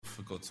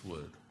God's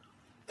word.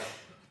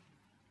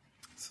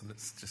 So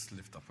let's just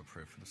lift up a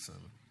prayer for the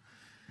sermon.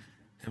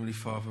 Heavenly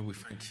Father, we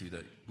thank you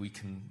that we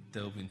can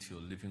delve into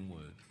your living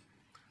word.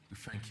 We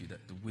thank you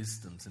that the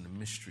wisdoms and the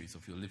mysteries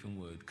of your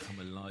living word come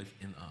alive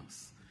in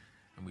us.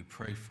 And we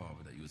pray,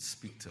 Father, that you would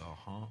speak to our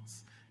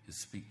hearts, you'd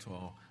speak to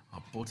our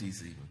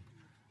bodies even,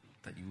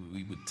 that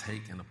we would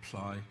take and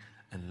apply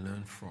and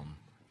learn from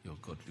your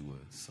godly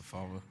words. So,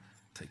 Father,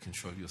 take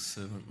control of your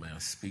servant. May I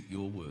speak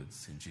your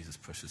words in Jesus'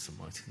 precious and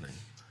mighty name.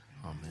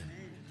 Amen.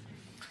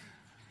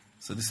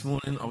 So this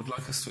morning, I would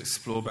like us to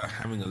explore about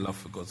having a love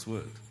for God's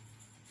word.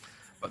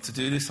 But to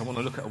do this, I want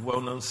to look at a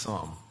well-known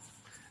psalm.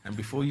 And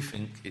before you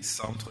think it's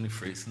Psalm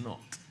 23, it's not.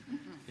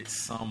 It's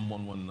Psalm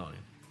 119.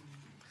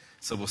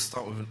 So we'll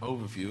start with an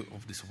overview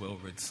of this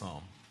well-read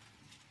psalm.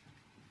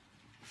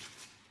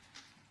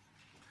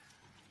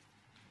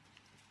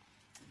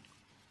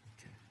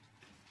 Okay.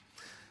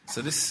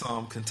 So this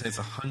psalm contains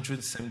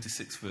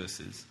 176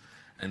 verses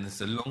and is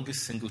the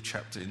longest single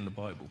chapter in the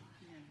Bible.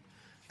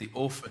 The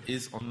author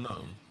is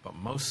unknown, but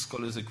most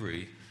scholars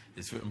agree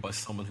it's written by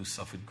someone who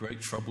suffered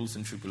great troubles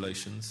and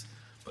tribulations,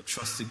 but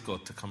trusted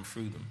God to come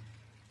through them.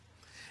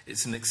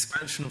 It's an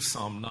expansion of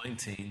Psalm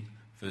 19,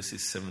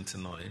 verses 7 to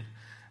 9,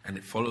 and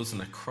it follows an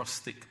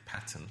acrostic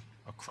pattern.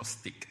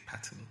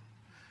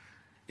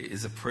 It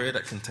is a prayer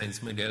that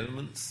contains many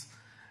elements,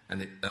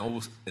 and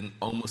in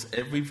almost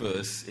every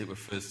verse it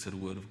refers to the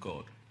Word of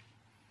God.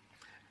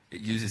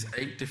 It uses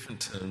 8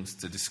 different terms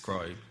to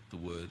describe the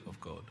Word of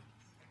God.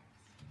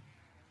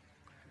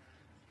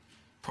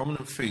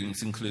 Prominent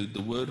themes include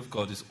the Word of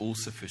God is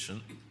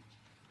all-sufficient,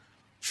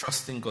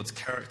 trusting God's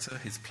character,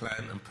 his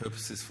plan and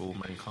purposes for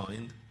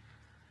mankind,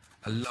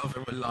 a love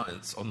and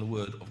reliance on the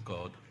Word of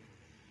God,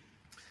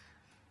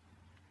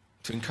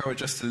 to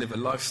encourage us to live a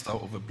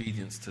lifestyle of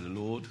obedience to the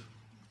Lord.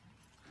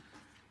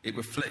 It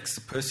reflects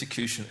the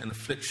persecution and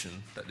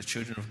affliction that the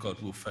children of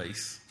God will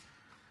face,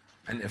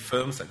 and it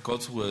affirms that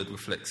God's Word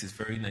reflects his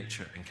very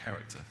nature and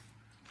character.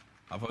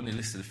 I've only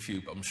listed a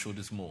few, but I'm sure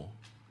there's more.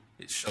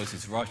 It shows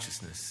his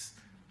righteousness,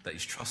 that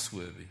he's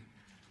trustworthy,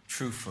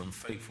 truthful and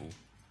faithful,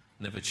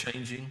 never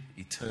changing,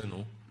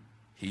 eternal.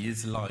 He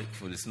is light,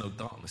 for there's no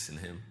darkness in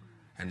him,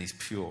 and he's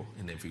pure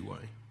in every way.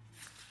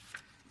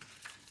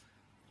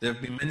 There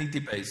have been many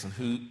debates on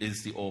who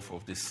is the author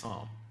of this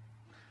psalm.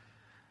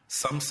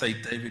 Some say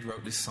David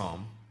wrote this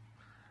psalm,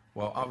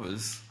 while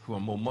others, who are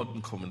more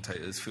modern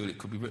commentators, feel it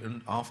could be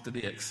written after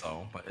the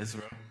exile by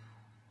Ezra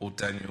or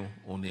Daniel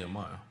or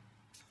Nehemiah.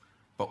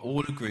 But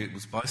all agree it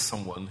was by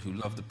someone who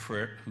loved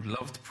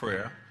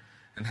prayer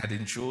and had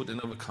endured and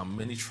overcome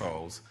many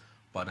trials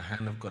by the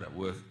hand of God at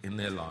work in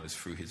their lives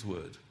through his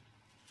word.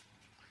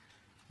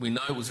 We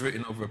know it was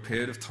written over a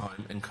period of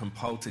time and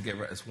compiled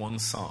together as one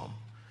psalm,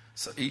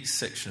 so each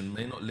section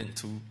may not link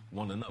to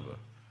one another,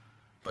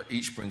 but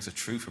each brings a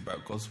truth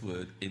about God's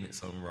word in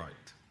its own right.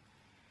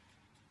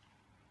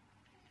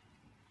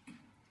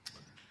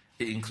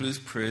 It includes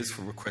prayers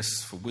for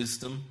requests for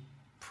wisdom,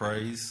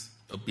 praise,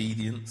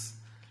 obedience,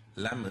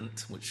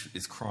 lament, which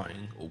is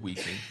crying or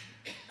weeping,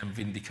 and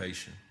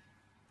vindication.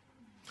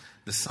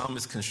 The psalm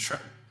is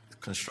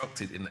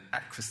constructed in an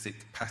acrostic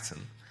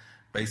pattern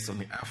based on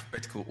the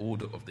alphabetical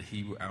order of the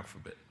Hebrew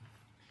alphabet.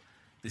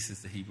 This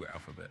is the Hebrew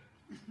alphabet.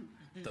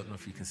 Don't know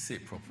if you can see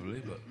it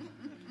properly, but...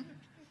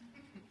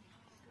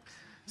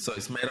 So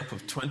it's made up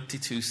of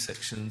 22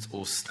 sections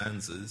or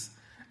stanzas,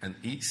 and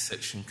each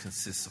section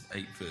consists of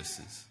 8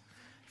 verses.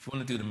 If you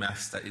want to do the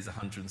maths, that is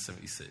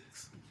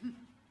 176.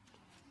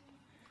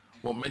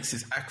 What makes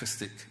this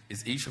acrostic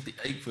is each of the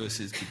 8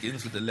 verses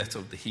begins with the letter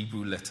of the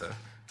Hebrew letter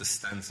the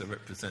stanza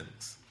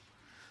represents.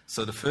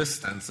 So the first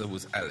stanza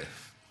was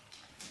Aleph.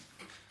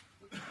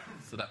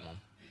 So that one.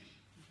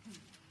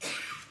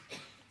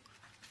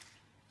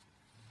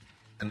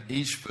 And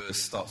each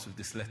verse starts with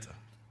this letter.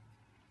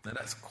 Now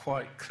that's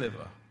quite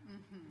clever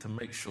to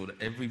make sure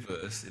that every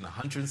verse in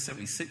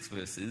 176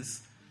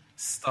 verses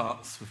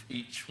starts with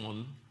each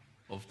one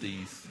of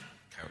these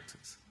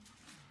characters.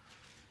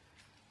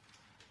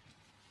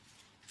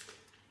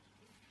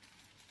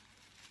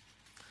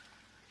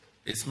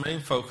 Its main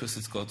focus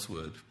is God's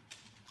word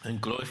and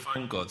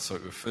glorifying God, so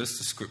it refers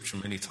to Scripture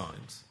many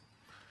times.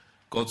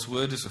 God's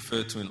word is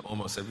referred to in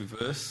almost every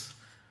verse,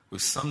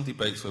 with some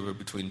debates whether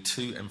between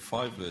 2 and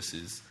 5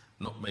 verses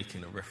not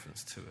making a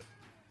reference to it.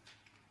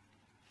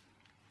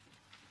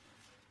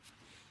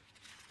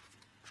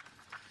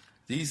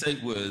 These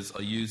 8 words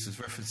are used as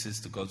references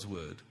to God's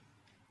word.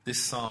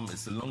 This psalm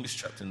is the longest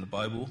chapter in the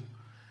Bible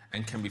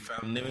and can be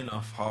found near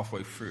enough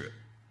halfway through it.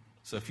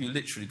 So if you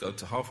literally go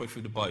to halfway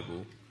through the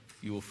Bible,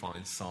 you will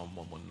find Psalm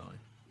 119.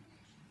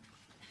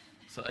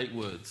 So 8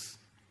 words.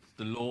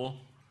 The law,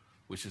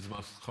 which is the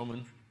most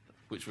common,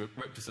 which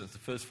represents the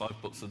first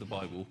 5 books of the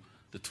Bible,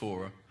 the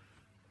Torah.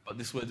 But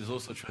this word is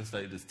also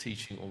translated as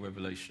teaching or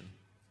revelation.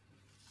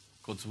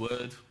 God's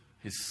word,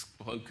 his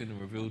spoken and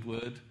revealed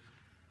word,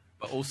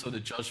 but also the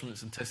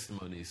judgments and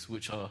testimonies,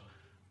 which are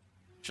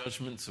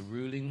judgments or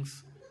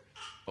rulings,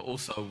 but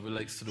also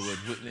relates to the word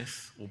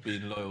witness or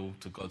being loyal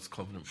to God's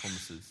covenant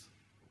promises.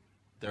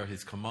 There are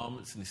his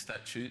commandments and his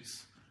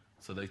statutes,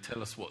 So they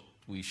tell us what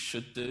we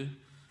should do,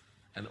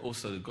 and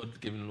also the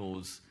God-given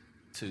laws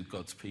to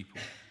God's people.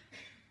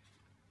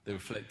 They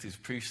reflect his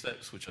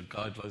precepts, which are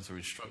guidelines or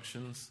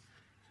instructions,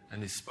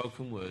 and his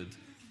spoken word,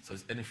 so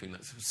it's anything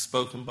that's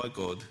spoken by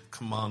God,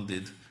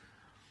 commanded,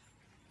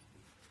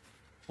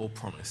 or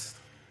promised.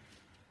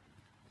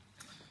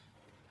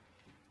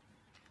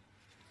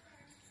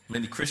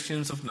 Many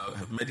Christians of note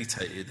have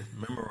meditated,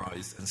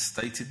 memorized, and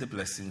stated the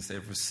blessings they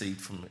have received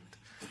from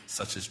it,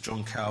 such as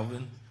John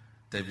Calvin,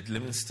 David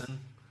Livingstone,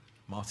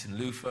 Martin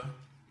Luther,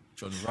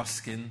 John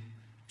Ruskin,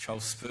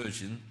 Charles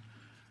Spurgeon,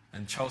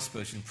 and Charles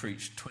Spurgeon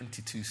preached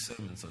 22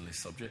 sermons on this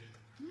subject,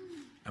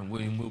 and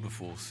William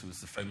Wilberforce, who was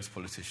the famous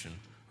politician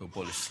who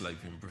abolished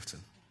slavery in Britain.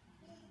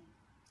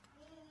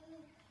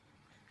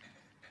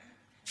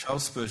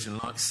 Charles Spurgeon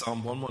liked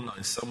Psalm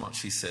 119 so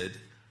much he said,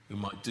 we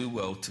might do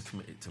well to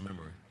commit it to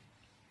memory.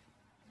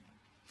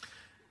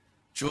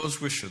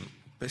 George Wishart,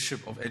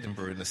 Bishop of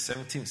Edinburgh in the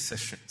 17th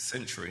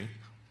century,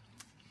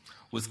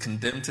 was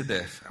condemned to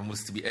death and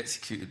was to be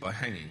executed by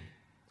hanging.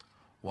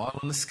 While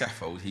on the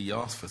scaffold, he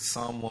asked for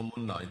Psalm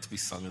 119 to be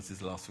sung as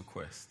his last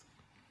request.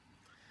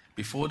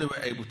 Before they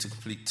were able to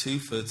complete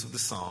 2/3 of the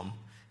psalm,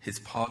 his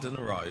pardon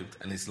arrived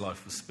and his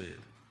life was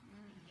spared.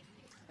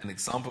 An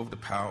example of the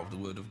power of the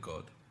word of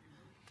God.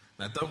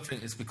 Now, don't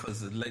think it's because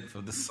the length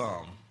of the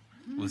psalm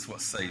was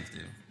what saved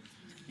him.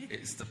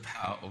 It's the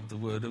power of the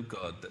word of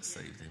God that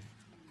saved him.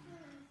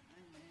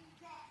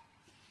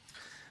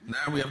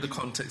 Now we have the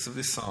context of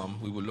this psalm.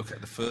 We will look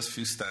at the first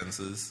few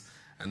stanzas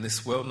and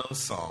this well-known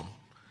psalm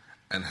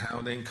and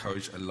how they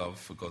encourage a love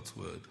for God's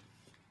word.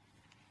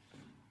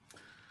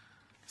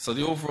 So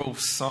the overall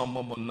Psalm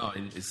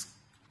 119 is,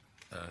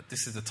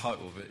 this is the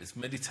title of it, is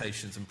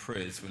Meditations and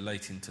Prayers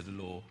Relating to the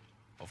Law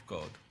of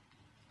God.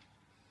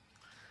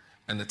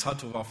 And the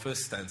title of our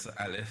first stanza,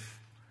 Aleph,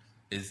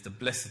 is the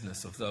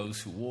blessedness of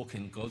those who walk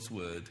in God's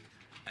word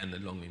and the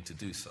longing to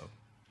do so.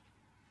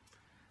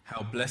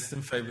 How blessed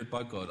and favoured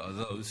by God are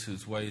those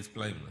whose way is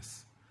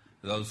blameless,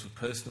 those with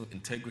personal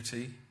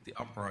integrity, the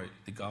upright,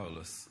 the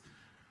guileless,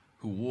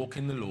 who walk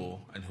in the law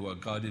and who are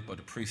guided by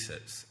the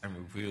precepts and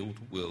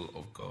revealed will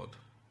of God,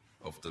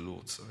 of the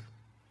Lord.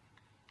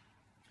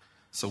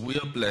 So we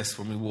are blessed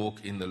when we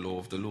walk in the law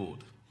of the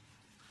Lord.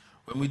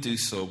 When we do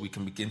so, we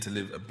can begin to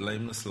live a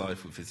blameless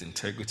life with his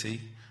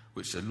integrity,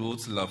 which the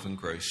Lord's love and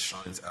grace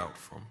shines out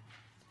from.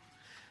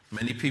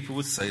 Many people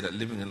would say that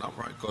living an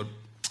upright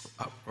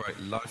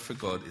life for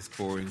God is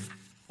boring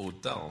or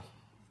dull.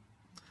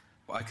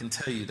 But I can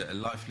tell you that a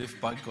life lived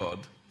by God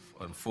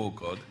and for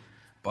God,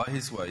 by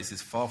his ways,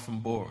 is far from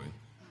boring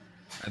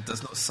and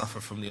does not suffer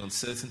from the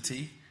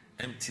uncertainty,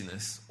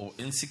 emptiness, or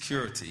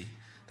insecurity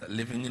that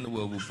living in the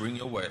world will bring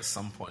your way at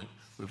some point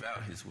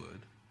without his word.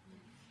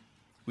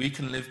 We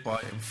can live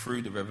by and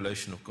through the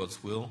revelation of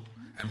God's will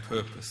and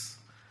purpose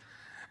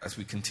as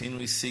we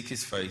continually seek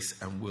his face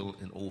and will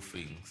in all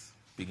things,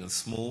 big and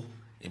small,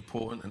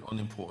 important and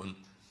unimportant,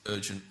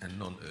 urgent and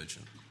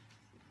non-urgent.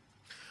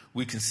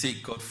 We can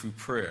seek God through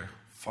prayer,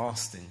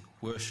 fasting,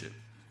 worship,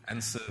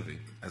 and serving,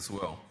 as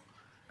well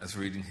as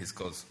reading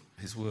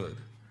his word.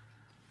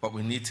 But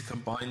we need to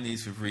combine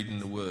these with reading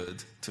the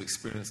word to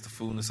experience the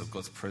fullness of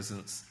God's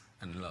presence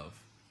and love.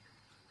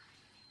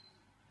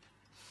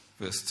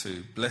 Verse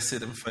 2,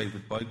 blessed and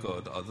favoured by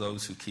God are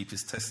those who keep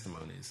his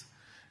testimonies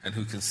and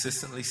who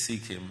consistently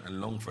seek him and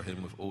long for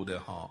him with all their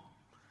heart.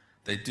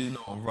 They do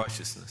no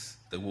unrighteousness,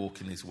 they walk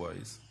in his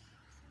ways.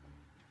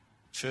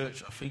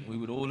 Church, I think we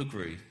would all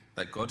agree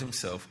that God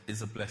himself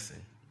is a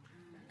blessing,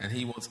 and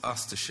he wants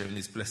us to share in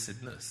his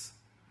blessedness.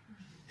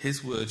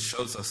 His word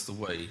shows us the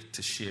way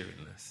to share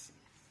in this.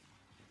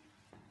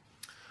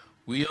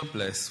 We are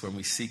blessed when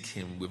we seek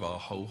him with our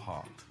whole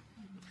heart,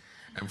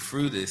 and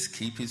through this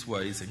keep his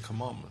ways and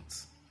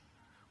commandments.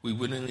 We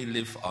willingly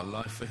live our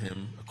life for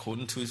him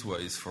according to his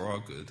ways for our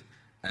good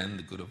and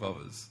the good of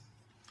others.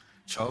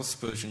 Charles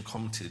Spurgeon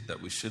commented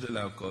that we should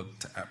allow God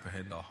to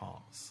apprehend our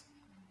hearts.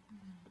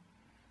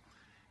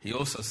 He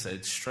also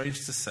said,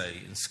 strange to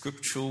say, in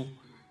scriptural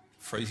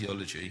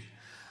phraseology,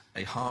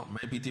 a heart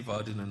may be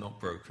divided and not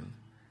broken,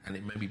 and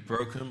it may be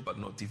broken but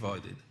not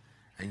divided,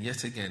 and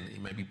yet again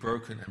it may be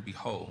broken and be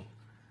whole,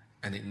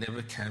 and it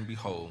never can be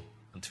whole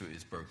until it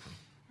is broken.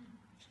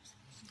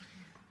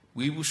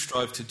 We will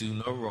strive to do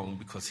no wrong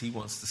because we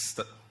want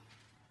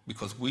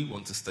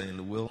to stay in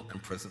the will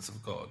and presence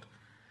of God,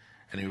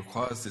 and he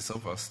requires this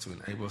of us to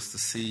enable us to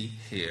see,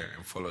 hear,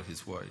 and follow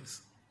his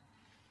ways.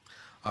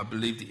 I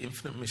believe the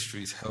infinite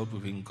mysteries held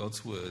within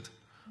God's word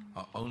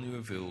are only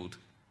revealed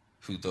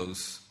to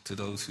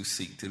those who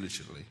seek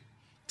diligently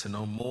to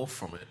know more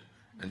from it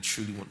and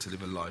truly want to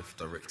live a life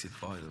directed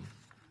by them.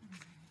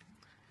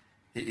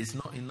 It is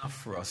not enough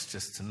for us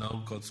just to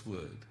know God's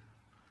word.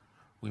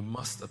 We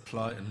must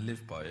apply and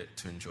live by it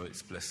to enjoy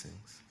its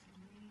blessings.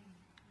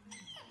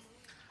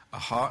 A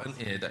heart and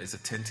ear that is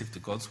attentive to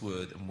God's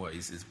word and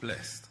ways is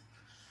blessed,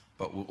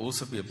 but will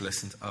also be a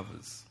blessing to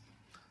others.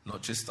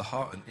 Not just the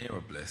heart and ear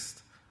are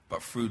blessed,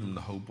 but through them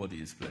the whole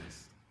body is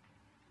blessed.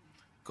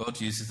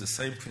 God uses the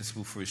same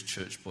principle for his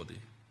church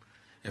body.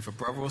 If a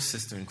brother or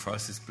sister in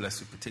Christ is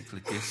blessed with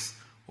particular gifts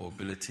or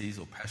abilities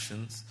or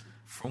passions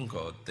from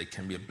God, they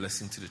can be a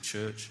blessing to the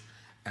church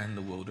and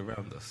the world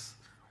around us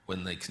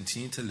when they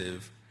continue to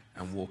live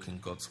and walk in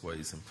God's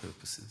ways and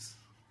purposes.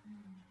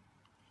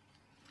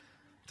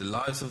 The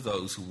lives of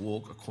those who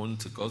walk according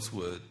to God's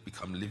word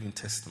become living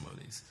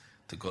testimonies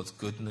to God's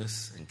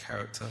goodness and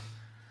character,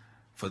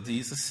 for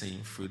these are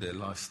seen through their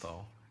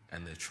lifestyle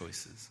and their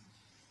choices.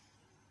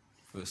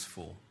 Verse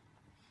 4.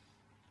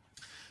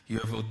 You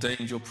have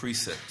ordained your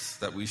precepts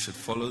that we should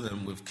follow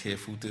them with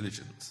careful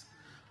diligence.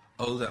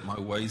 Oh, that my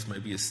ways may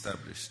be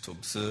established, to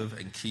observe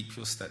and keep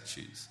your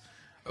statutes,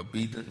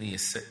 obediently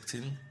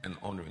accepting and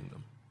honouring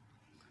them.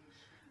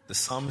 The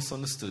psalmist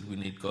understood we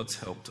need God's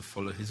help to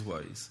follow his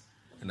ways,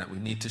 and that we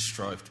need to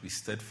strive to be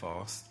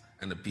steadfast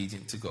and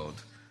obedient to God,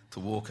 to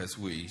walk as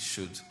we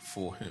should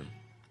for him.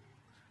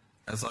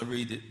 As I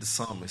read it, the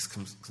psalmist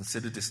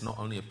considered this not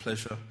only a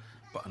pleasure,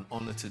 but an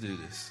honour to do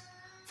this.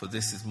 For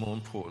this is more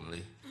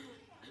importantly,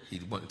 he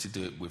wanted to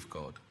do it with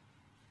God.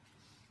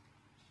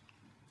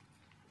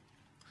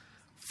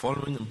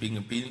 Following and being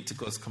obedient to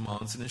God's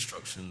commands and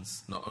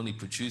instructions not only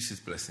produces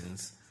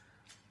blessings,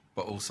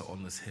 but also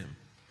honours him.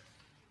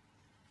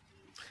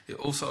 It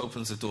also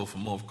opens the door for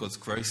more of God's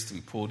grace to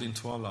be poured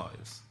into our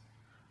lives.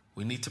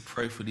 We need to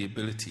pray for the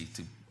ability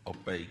to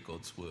obey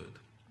God's word.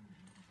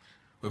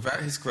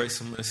 Without his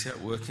grace and mercy at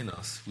work in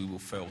us, we will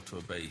fail to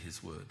obey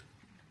his word.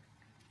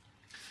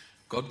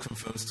 God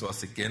confirms to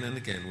us again and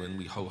again when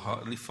we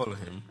wholeheartedly follow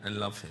him and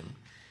love him,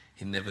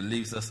 he never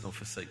leaves us nor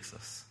forsakes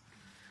us.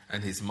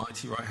 And his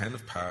mighty right hand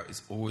of power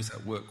is always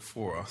at work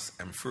for us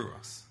and through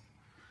us.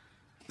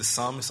 The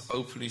psalmist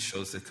openly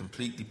shows their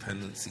complete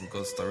dependence in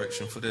God's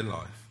direction for their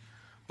life,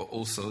 but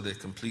also their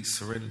complete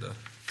surrender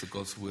to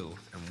God's will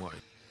and way.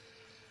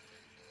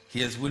 He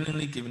has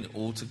willingly given it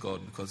all to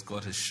God because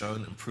God has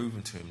shown and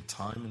proven to him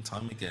time and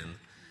time again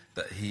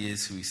that he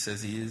is who he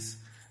says he is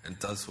and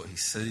does what he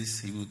says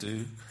he will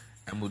do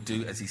and will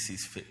do as he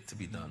sees fit to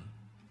be done.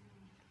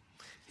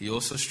 He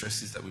also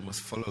stresses that we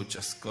must follow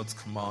just God's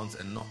commands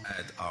and not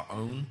add our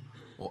own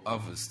or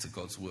others to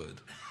God's word.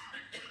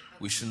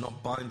 We should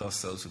not bind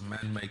ourselves with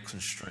man-made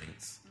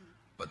constraints,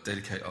 but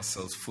dedicate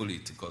ourselves fully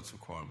to God's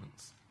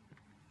requirements.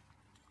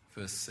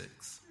 Verse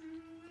 6.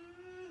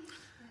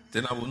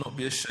 Then I will not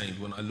be ashamed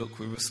when I look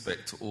with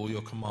respect to all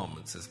your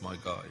commandments as my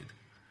guide.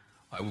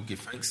 I will give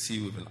thanks to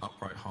you with an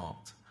upright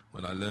heart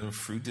when I learn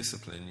through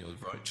discipline your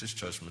righteous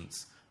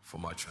judgments for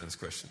my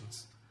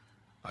transgressions.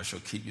 I shall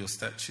keep your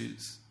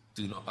statutes.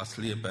 Do not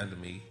utterly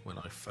abandon me when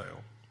I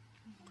fail.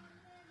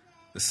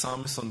 The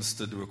psalmist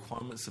understood the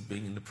requirements of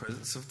being in the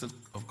presence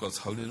of God's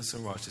holiness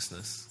and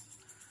righteousness.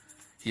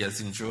 He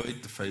has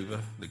enjoyed the favour,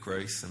 the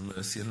grace and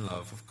mercy and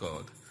love of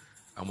God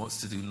and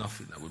wants to do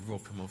nothing that would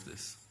rob him of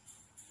this.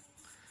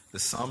 The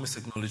psalmist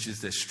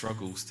acknowledges their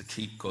struggles to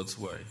keep God's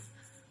way,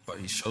 but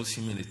he shows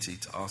humility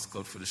to ask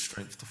God for the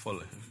strength to follow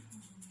him.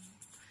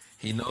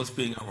 He knows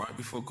being upright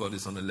before God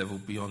is on a level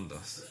beyond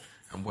us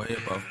and way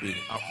above being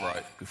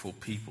upright before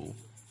people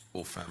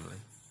or family.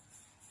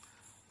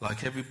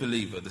 Like every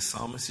believer, the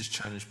psalmist is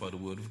challenged by the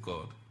word of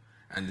God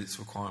and its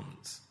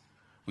requirements.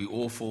 We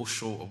all fall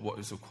short of what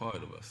is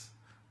required of us,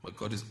 but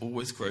God is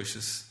always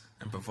gracious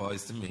and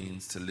provides the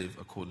means to live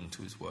according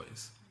to his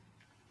ways.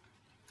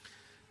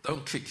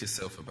 Don't kick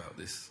yourself about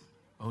this.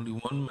 Only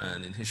one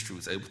man in history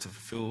was able to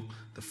fulfill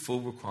the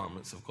full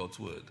requirements of God's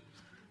word.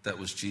 That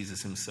was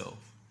Jesus himself.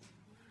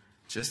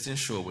 Just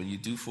ensure when you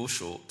do fall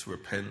short to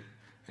repent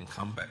and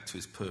come back to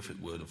his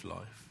perfect word of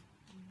life.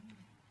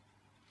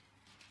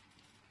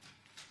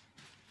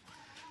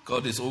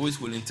 God is always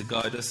willing to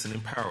guide us and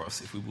empower us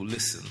if we will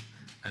listen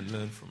and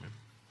learn from him.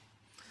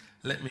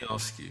 Let me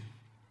ask you,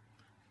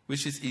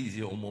 which is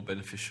easier or more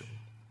beneficial?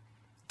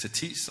 To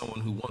teach someone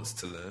who wants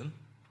to learn,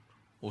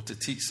 or to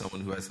teach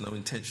someone who has no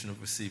intention of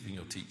receiving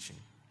your teaching?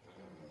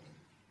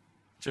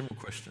 General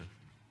question.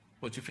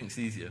 What do you think is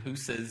easier? Who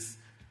says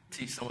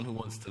teach someone who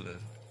wants to learn?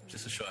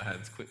 Just a show of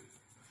hands, quick.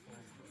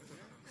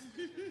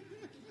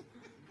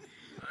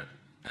 Right.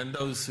 And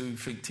those who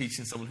think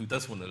teaching someone who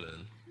does want to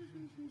learn?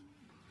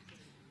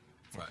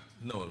 Right.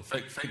 No one.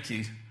 Thank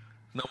you.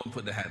 No one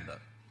put their hand up.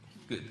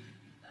 Good.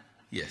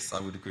 Yes, I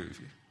would agree with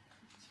you.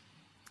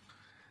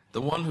 The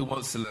one who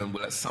wants to learn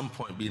will at some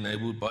point be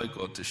enabled by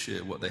God to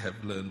share what they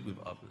have learned with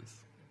others.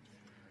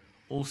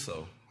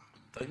 Also,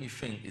 don't you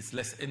think it's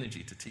less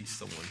energy to teach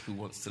someone who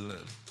wants to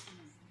learn?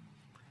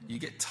 You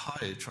get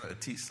tired trying to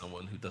teach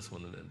someone who does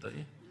want to learn, don't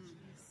you?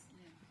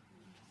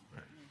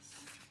 Right.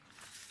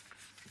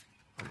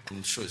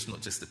 I'm sure it's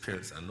not just the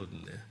parents that are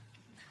nodding there.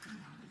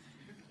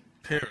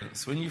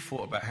 Parents, when you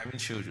thought about having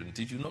children,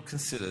 did you not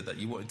consider that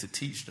you wanted to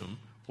teach them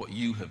what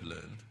you have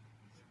learned?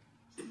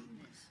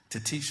 To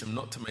teach them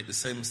not to make the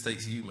same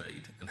mistakes you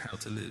made and how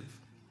to live.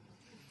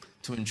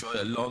 To enjoy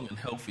a long and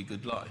healthy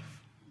good life.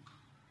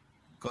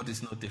 God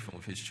is no different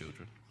with his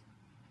children.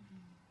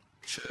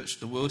 Church,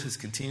 the world has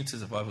continued to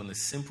survive on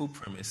this simple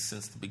premise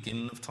since the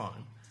beginning of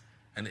time,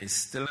 and it is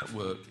still at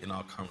work in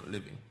our current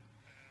living.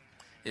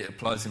 It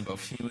applies in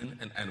both human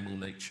and animal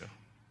nature.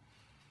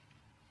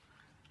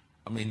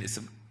 I mean,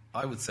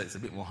 I would say it's a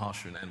bit more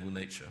harsher in animal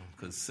nature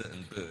because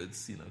certain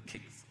birds,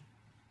 kick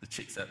the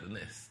chicks out the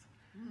nest.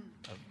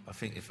 I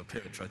think if a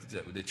parent tried to do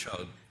that with their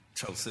child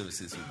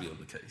services would be on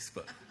the case.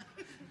 But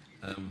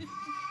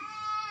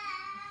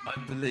I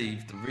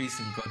believe the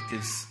reason God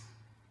gives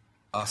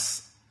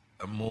us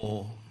a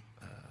more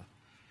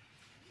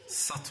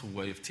subtle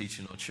way of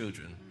teaching our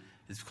children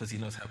is because he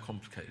knows how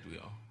complicated we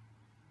are.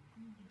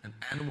 An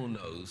animal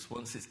knows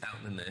once it's out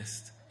in the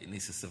nest, it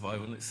needs to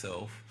survive on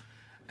itself,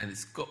 and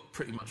it's got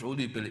pretty much all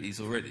the abilities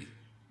already.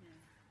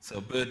 So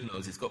a bird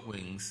knows it's got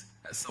wings,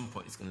 at some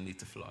point it's going to need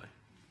to fly.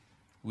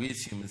 We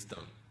as humans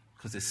don't,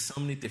 because there's so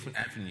many different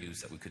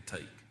avenues that we could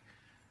take.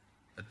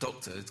 A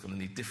doctor is going to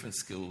need different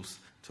skills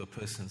to a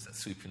person that's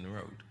sweeping the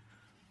road.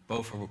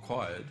 Both are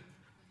required,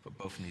 but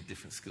both need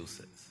different skill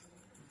sets.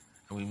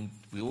 And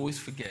we always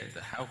forget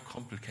that how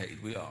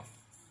complicated we are.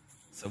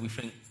 So we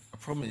think a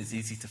problem is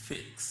easy to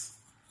fix.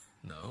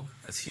 No,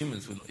 as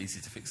humans we're not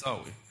easy to fix, are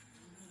we?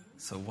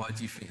 So why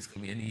do you think it's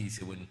going to be any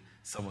easier when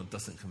someone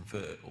doesn't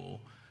convert or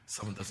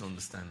someone doesn't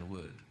understand the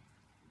word?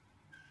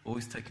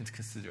 Always take into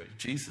consideration,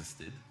 Jesus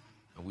did,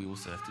 and we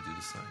also have to do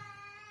the same.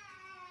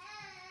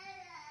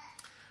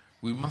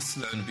 We must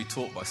learn and be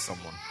taught by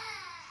someone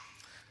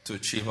to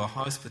achieve our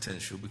highest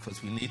potential,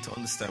 because we need to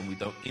understand we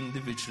don't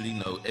individually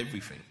know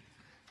everything.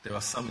 There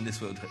are some in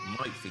this world that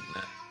might think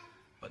that,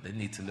 but they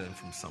need to learn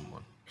from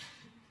someone.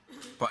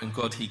 But in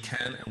God, he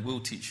can and will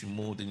teach you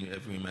more than you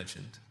ever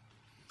imagined.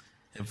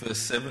 In verse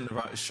 7, the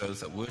writer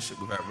shows that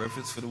worship without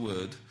reverence for the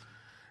word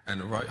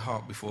and a right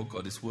heart before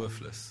God is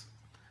worthless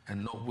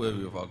and not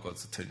worthy of our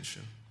God's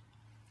attention.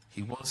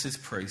 He wants his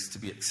praise to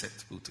be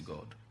acceptable to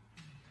God.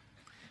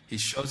 He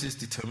shows his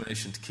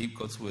determination to keep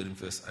God's word in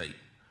verse 8,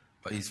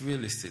 but he's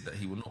realistic that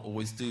he will not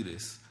always do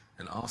this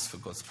and asks for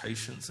God's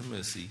patience and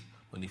mercy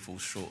when he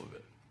falls short of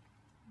it.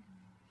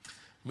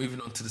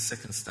 Moving on to the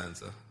second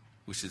stanza,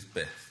 which is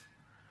Beth,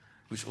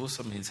 which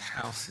also means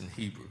house in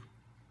Hebrew.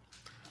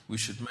 We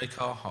should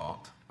make our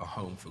heart a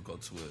home for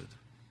God's word.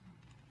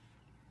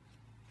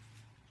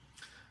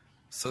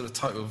 So the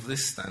title of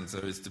this stanza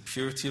is The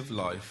Purity of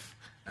Life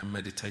and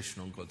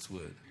Meditation on God's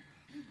word.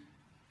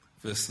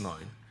 Verse 9,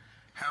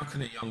 how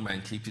can a young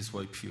man keep his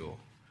way pure?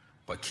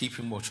 By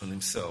keeping watch on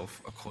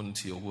himself according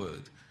to your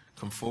word,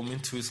 conforming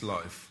to his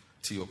life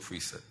to your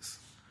precepts.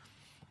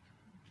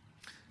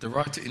 The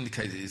writer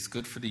indicated it is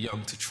good for the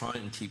young to try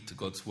and keep to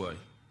God's way.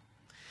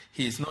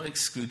 He is not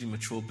excluding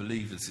mature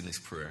believers in his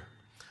prayer,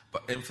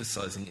 but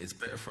emphasizing it is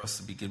better for us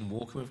to begin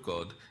walking with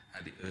God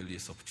at the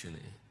earliest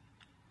opportunity.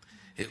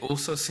 It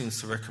also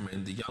seems to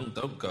recommend the young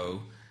don't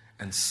go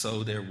and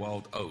sow their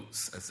wild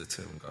oats, as the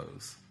term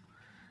goes,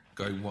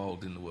 going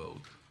wild in the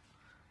world,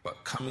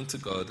 but coming to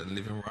God and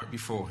living right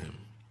before him,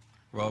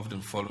 rather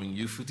than following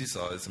youthful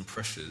desires and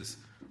pressures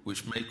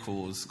which may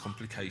cause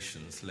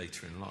complications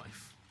later in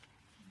life.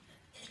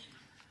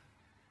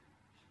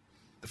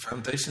 The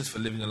foundations for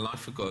living a life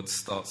for God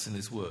starts in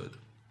his word.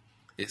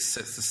 It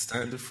sets the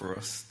standard for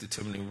us,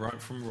 determining right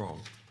from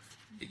wrong.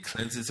 It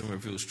cleanses and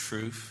reveals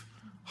truth,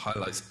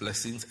 highlights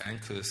blessings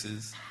and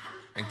curses,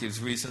 and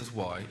gives reasons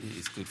why it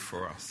is good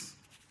for us.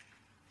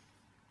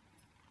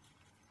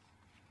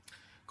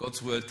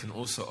 God's word can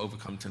also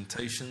overcome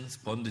temptations,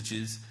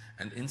 bondages,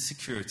 and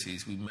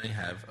insecurities we may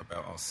have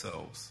about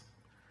ourselves.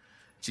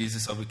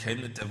 Jesus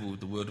overcame the devil with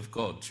the word of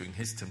God during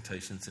his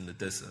temptations in the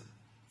desert.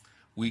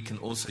 We can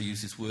also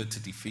use his word to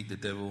defeat the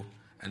devil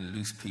and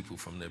loose people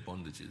from their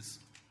bondages.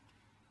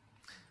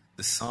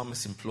 The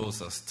psalmist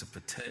implores us to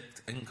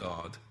protect and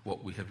guard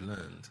what we have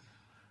learned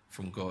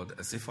from God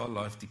as if our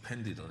life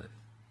depended on it.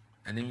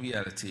 And in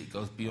reality, it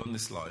goes beyond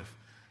this life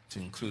to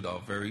include our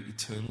very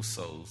eternal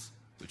souls,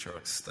 which are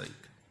at stake.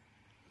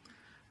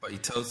 But he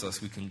tells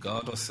us we can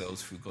guard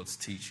ourselves through God's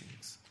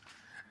teachings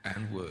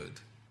and word.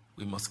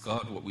 We must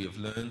guard what we have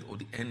learned, or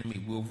the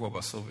enemy will rob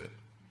us of it.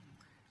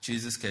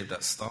 Jesus gave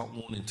that stark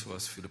warning to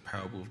us through the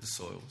parable of the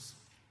soils.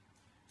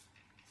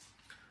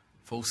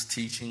 False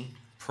teaching,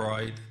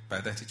 pride,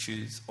 bad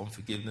attitudes,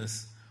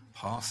 unforgiveness,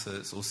 past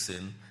hurts or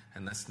sin,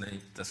 and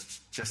that's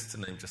just to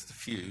name just a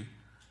few,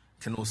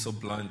 can also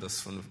blind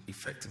us from the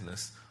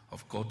effectiveness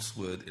of God's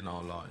word in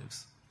our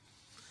lives.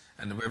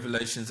 And the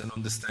revelations and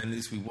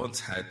understandings we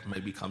once had may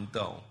become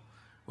dull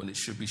when it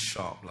should be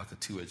sharp like a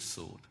two-edged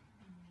sword.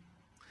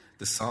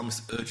 The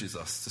psalmist urges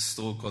us to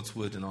store God's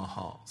word in our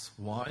hearts.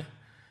 Why?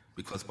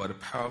 Because by the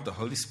power of the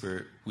Holy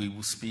Spirit, we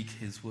will speak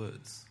his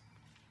words.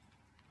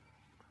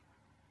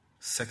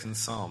 2nd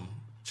Psalm,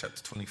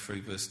 chapter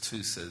 23, verse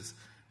 2 says,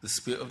 "The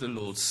Spirit of the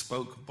Lord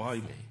spoke by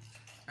me,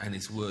 and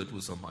his word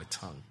was on my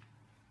tongue."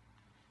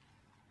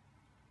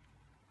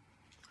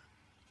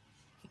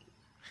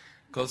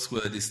 God's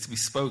word is to be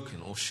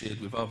spoken or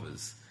shared with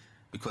others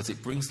because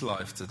it brings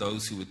life to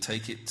those who would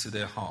take it to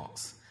their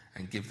hearts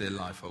and give their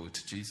life over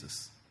to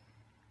Jesus.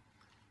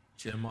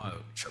 Jeremiah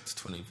chapter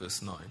 20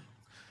 verse 9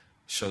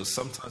 shows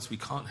sometimes we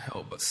can't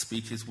help but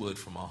speak his word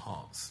from our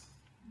hearts.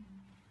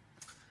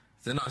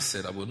 Then I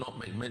said, I will not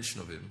make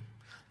mention of him,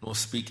 nor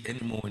speak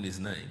any more in his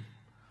name,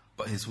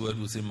 but his word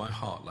was in my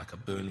heart like a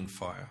burning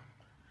fire,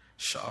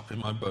 shut up in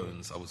my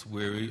bones. I was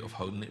weary of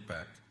holding it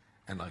back,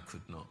 and I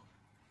could not.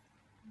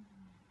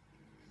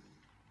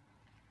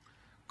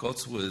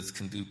 God's words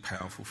can do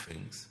powerful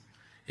things.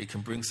 It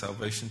can bring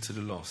salvation to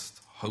the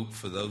lost, hope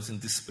for those in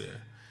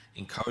despair,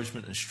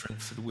 encouragement and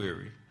strength for the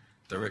weary,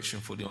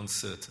 direction for the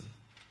uncertain.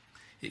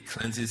 It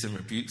cleanses and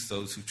rebukes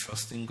those who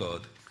trust in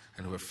God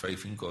and who have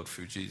faith in God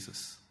through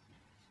Jesus.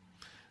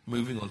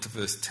 Moving on to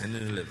verse 10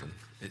 and 11,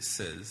 it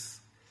says,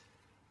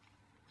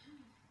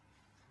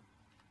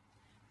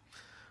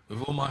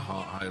 "With all my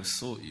heart I have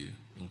sought you,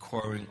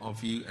 inquiring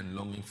of you and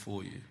longing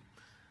for you.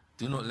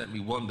 Do not let me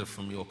wander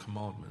from your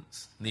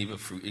commandments, neither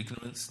through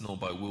ignorance nor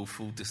by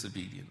willful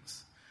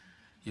disobedience.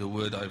 Your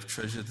word I have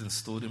treasured and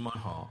stored in my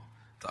heart,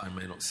 that I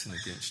may not sin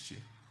against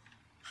you."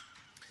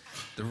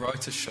 The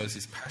writer shows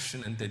his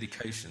passion and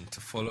dedication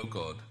to follow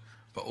God,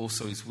 but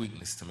also his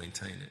weakness to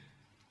maintain it.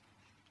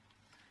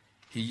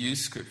 He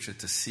used Scripture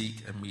to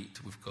seek and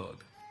meet with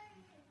God.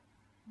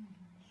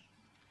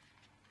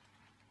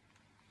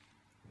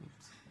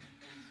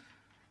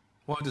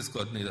 Why does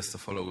God need us to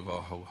follow with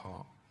our whole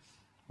heart?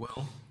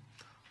 Well,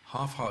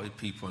 half-hearted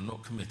people are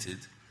not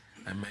committed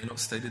and may not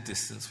stay the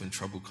distance when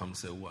trouble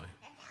comes their way.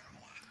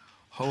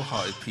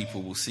 Wholehearted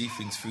people will see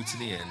things through to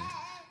the end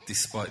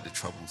despite the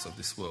troubles of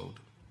this world.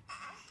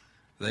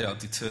 They are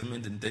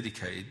determined and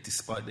dedicated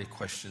despite their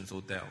questions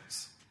or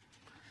doubts.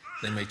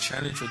 They may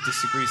challenge or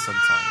disagree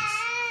sometimes,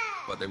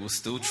 but they will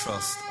still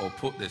trust or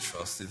put their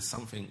trust in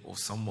something or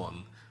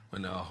someone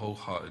when they are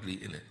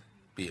wholeheartedly in it,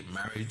 be it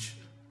marriage,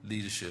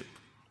 leadership,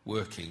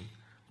 working,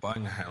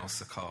 buying a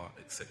house, a car,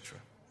 etc.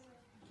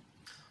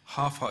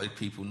 Half-hearted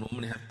people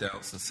normally have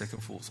doubts and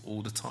second thoughts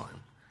all the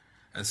time,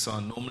 and so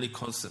are normally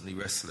constantly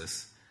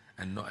restless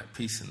and not at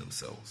peace in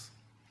themselves.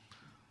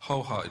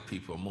 Wholehearted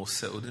people are more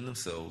settled in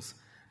themselves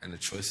and the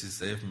choices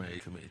they have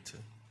made committed to.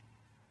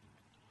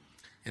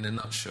 In a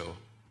nutshell,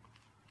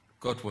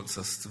 God wants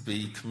us to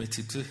be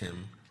committed to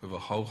him with a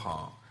whole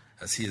heart,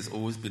 as he has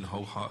always been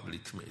wholeheartedly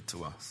committed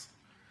to us,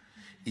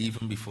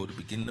 even before the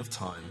beginning of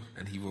time,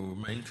 and he will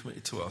remain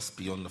committed to us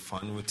beyond the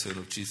final return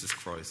of Jesus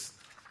Christ,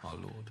 our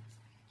Lord.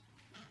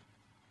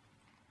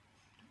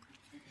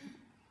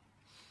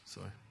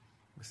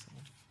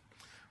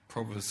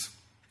 Proverbs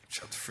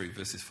chapter 3,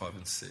 verses 5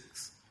 and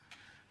 6.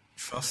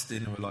 "Trust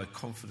in and rely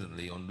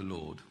confidently on the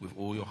Lord with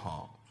all your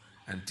heart,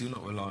 and do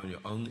not rely on your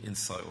own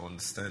insight or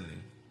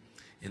understanding.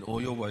 In all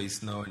your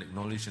ways know and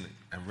acknowledge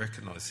and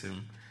recognize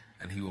him,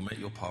 and he will make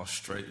your path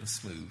straight and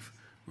smooth,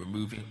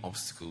 removing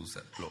obstacles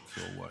that block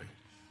your way."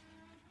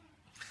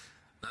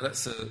 Now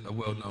that's a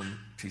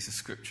well-known piece of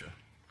scripture,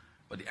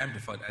 but the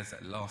Amplified adds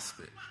that last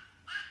bit.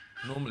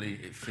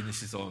 Normally it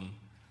finishes on,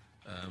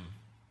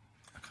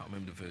 I can't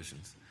remember the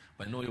versions,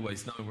 but in all your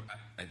ways know,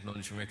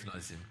 acknowledge and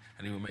recognize him,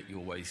 and he will make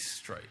your ways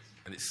straight.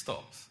 And it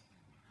stops.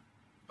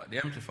 But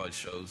the Amplified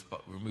shows,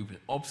 but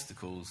removing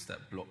obstacles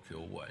that block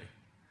your way.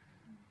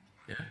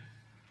 Yeah?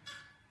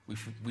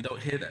 We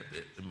don't hear that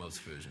bit in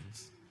most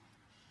versions.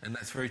 And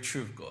that's very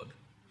true of God.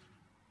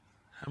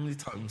 How many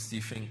times do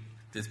you think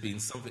there's been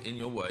something in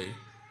your way,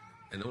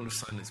 and all of a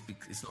sudden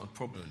it's not a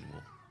problem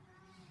anymore?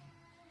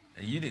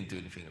 And you didn't do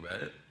anything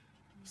about it.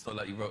 It's not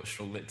like you wrote a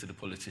strong letter to the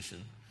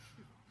politician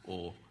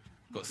or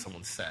got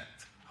someone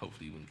sacked.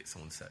 Hopefully you wouldn't get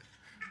someone sacked.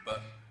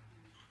 But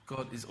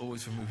God is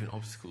always removing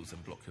obstacles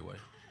and block your way.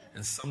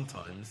 And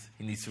sometimes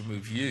he needs to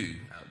remove you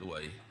out of the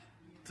way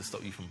to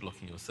stop you from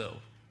blocking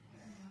yourself.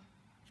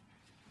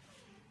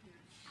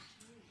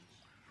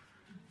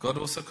 God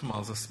also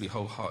commands us to be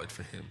wholehearted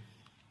for him.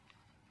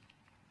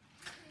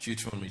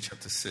 Deuteronomy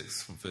chapter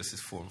 6 from verses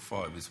 4 and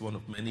 5 is one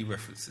of many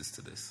references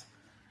to this.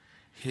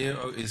 "Hear,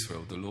 O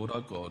Israel, the Lord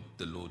our God,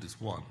 the Lord is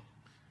one.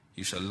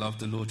 You shall love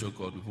the Lord your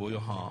God with all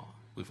your heart,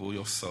 with all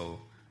your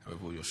soul, and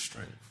with all your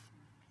strength."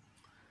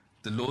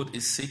 The Lord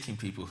is seeking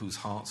people whose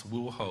hearts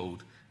will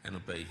hold and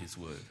obey his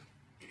word.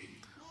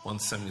 1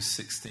 Samuel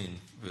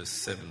 16 verse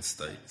 7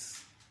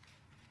 states,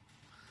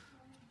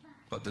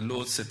 "But the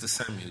Lord said to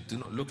Samuel, do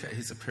not look at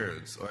his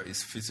appearance or at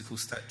his physical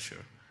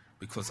stature,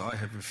 because I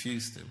have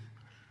refused him.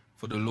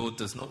 For the Lord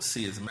does not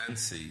see as man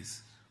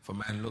sees, for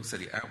man looks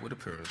at the outward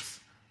appearance,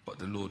 but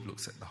the Lord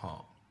looks at the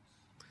heart."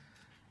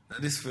 Now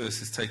this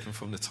verse is taken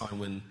from the time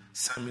when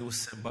Samuel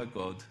was sent by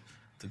God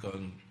to go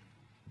and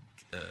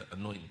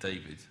anoint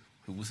David,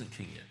 who wasn't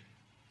king yet.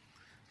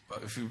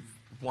 But if you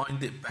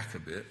wind it back a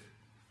bit,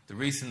 the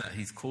reason that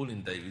he's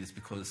calling David is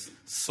because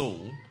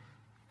Saul,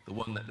 the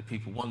one that the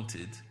people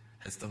wanted,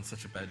 has done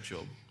such a bad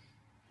job.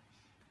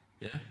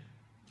 Yeah?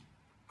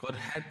 God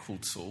had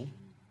called Saul,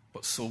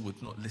 but Saul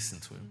would not listen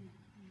to him.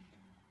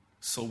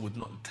 Saul would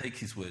not take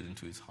his word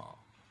into his heart.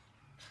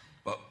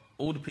 But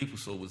all the people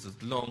saw was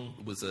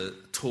a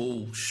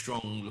tall,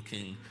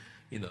 strong-looking,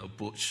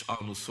 butch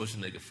Arnold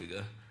Schwarzenegger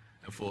figure,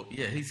 and thought,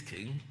 yeah, he's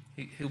king.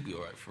 He'll be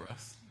all right for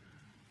us.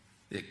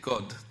 Yet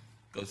God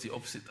goes the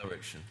opposite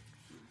direction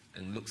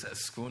and looks at a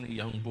scrawny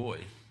young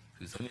boy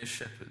who's only a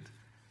shepherd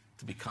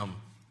to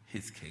become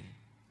his king,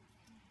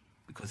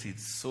 because he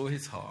saw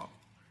his heart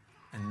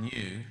and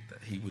knew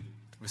that he would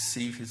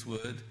receive his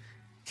word,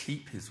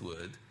 keep his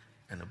word,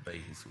 and obey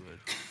his word.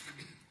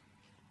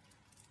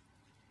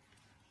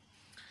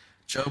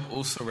 Job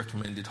also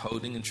recommended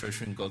holding and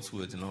treasuring God's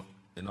word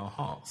in our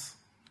hearts.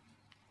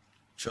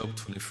 Job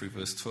 23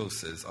 verse 12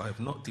 says, I have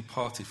not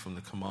departed from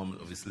the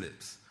commandment of his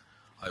lips.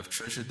 I have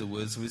treasured the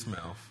words of his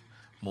mouth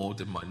more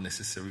than my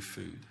necessary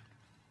food.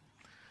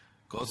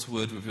 God's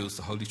word reveals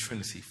the Holy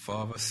Trinity,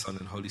 Father, Son,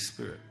 and Holy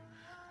Spirit.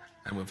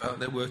 And without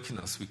their work in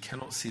us, we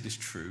cannot see this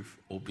truth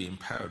or be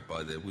empowered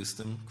by their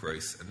wisdom,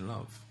 grace, and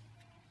love.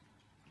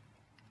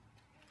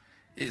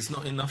 It is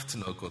not enough to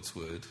know God's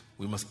word.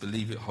 We must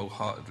believe it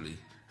wholeheartedly,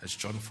 as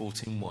John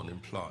 14:1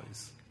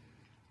 implies.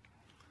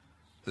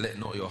 Let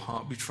not your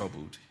heart be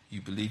troubled.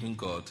 You believe in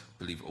God,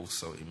 believe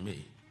also in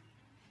me.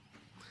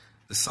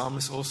 The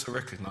psalmist also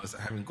recognized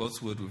that having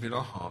God's word within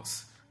our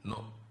hearts, not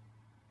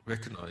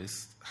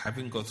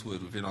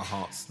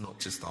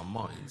just our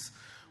minds,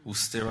 will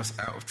steer us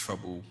out of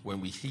trouble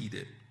when we heed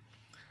it.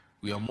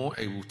 We are more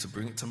able to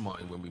bring it to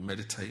mind when we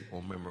meditate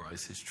or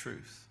memorize his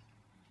truth.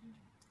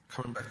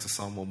 Coming back to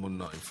Psalm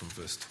 119 from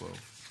verse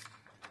 12.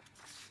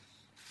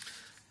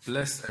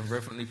 Blessed and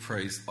reverently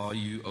praised are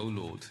you, O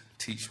Lord.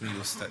 Teach me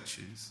your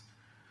statutes.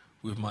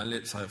 With my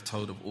lips I have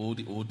told of all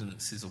the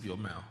ordinances of your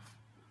mouth.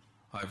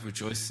 I have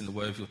rejoiced in the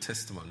way of your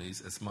testimonies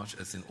as much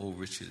as in all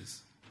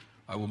riches.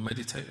 I will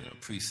meditate on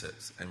your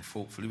precepts and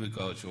thoughtfully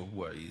regard your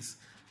ways,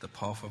 the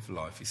path of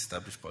life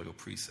established by your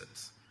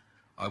precepts.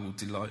 I will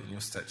delight in your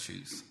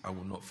statutes. I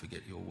will not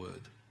forget your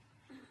word.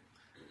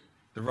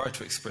 The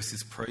writer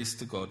expresses praise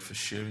to God for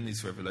sharing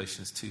these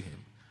revelations to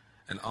him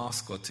and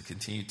asks God to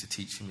continue to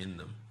teach him in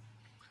them.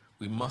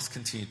 We must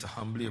continue to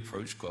humbly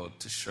approach God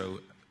to show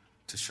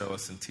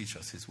us and teach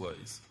us his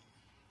ways.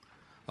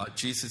 Like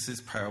Jesus'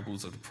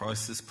 parables of the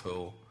priceless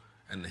pearl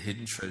and the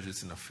hidden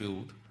treasures in a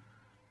field,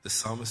 the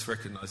psalmist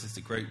recognizes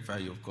the great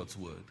value of God's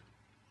word,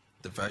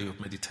 the value of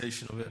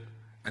meditation of it,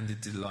 and the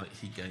delight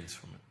he gains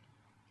from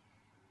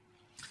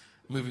it.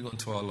 Moving on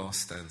to our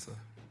last stanza,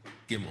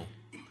 Gimel,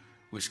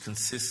 which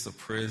consists of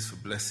prayers for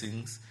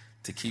blessings,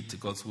 to keep to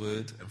God's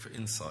word, and for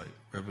insight,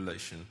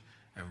 revelation,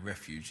 and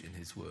refuge in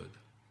his word.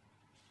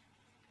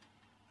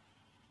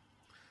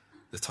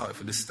 The title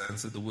for this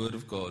stanza, The Word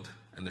of God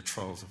and the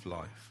Trials of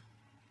Life.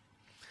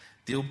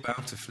 Deal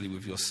bountifully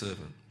with your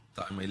servant,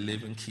 that I may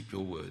live and keep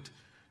your word,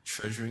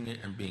 treasuring it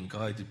and being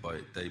guided by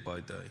it day by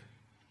day.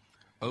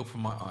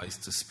 Open my eyes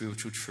to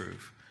spiritual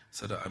truth,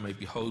 so that I may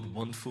behold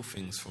wonderful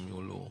things from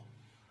your law.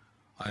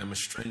 I am a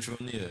stranger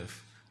on the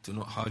earth. Do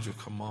not hide your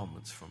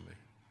commandments from me.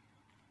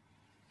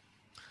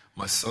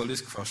 My soul is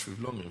crushed with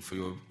longing for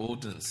your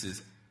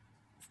ordinances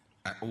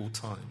at all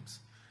times.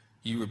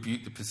 You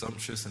rebuke the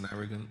presumptuous and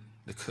arrogant,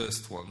 the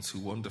cursed ones who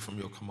wander from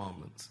your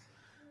commandments.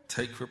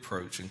 Take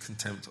reproach and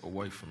contempt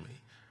away from me,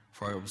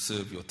 for I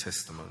observe your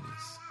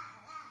testimonies.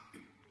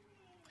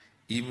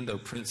 Even though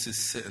princes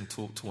sit and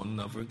talk to one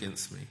another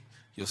against me,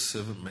 your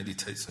servant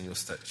meditates on your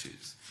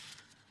statutes.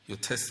 Your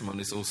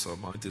testimonies also are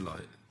my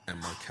delight and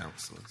my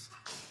counselors.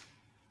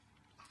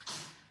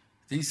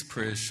 These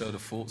prayers show the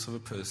thoughts of a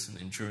person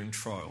enduring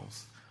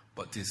trials,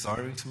 but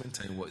desiring to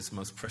maintain what is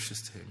most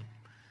precious to him,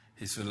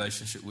 his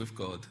relationship with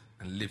God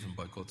and living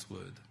by God's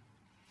word.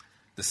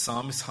 The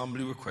psalmist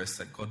humbly requests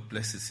that God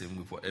blesses him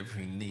with whatever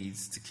he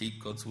needs to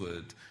keep God's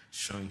word,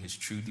 showing his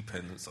true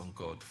dependence on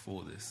God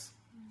for this.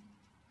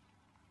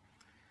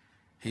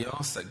 He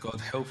asks that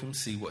God help him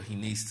see what he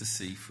needs to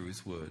see through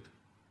his word.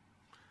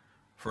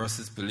 For us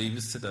as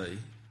believers today,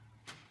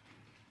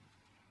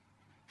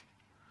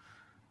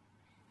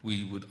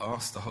 we would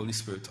ask the Holy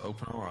Spirit to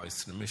open our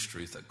eyes to the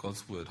mysteries that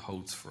God's word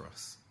holds for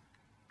us.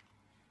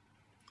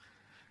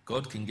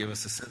 God can give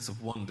us a sense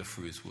of wonder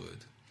through his word,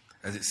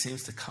 as it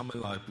seems to come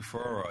alive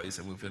before our eyes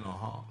and within our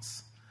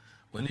hearts.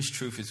 When this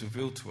truth is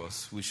revealed to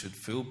us, we should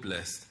feel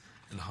blessed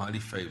and highly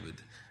favoured,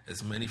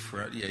 as many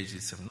throughout the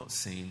ages have not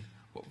seen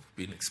what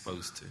we've been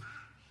exposed to.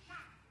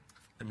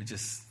 Let me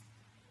just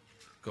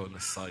go on a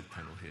side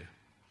panel here.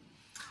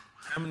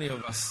 How many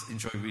of us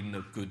enjoy reading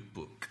a good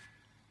book?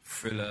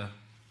 Thriller,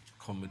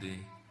 comedy,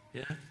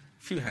 yeah?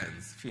 Few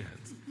hands.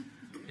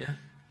 Yeah?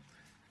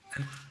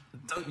 And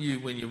don't you,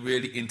 when you're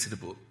really into the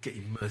book, get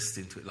immersed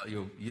into it? Like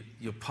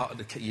you're part of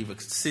the, you've either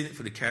seen it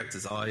through the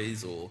character's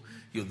eyes or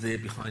you're there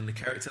behind the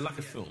character, like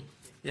a film,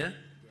 yeah?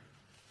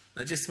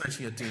 Now just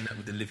imagine you're doing that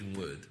with the living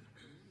word.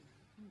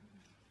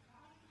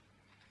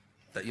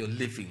 That you're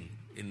living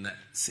in that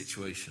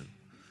situation.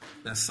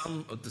 Now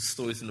some of the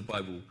stories in the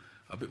Bible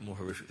are a bit more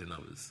horrific than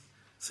others,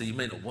 so you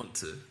may not want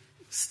to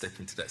step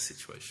into that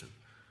situation.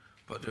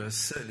 But there are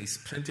certainly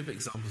plenty of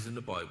examples in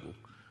the Bible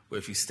where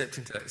if you stepped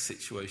into that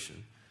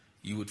situation,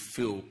 you would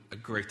feel a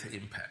greater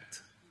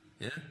impact.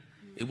 Yeah?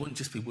 It wouldn't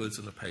just be words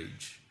on a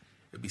page.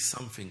 It would be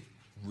something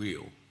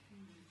real.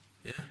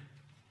 Yeah?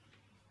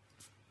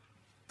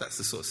 That's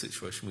the sort of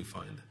situation we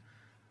find.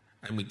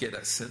 And we get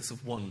that sense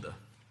of wonder.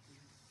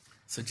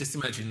 So just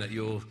imagine that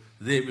you're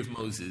there with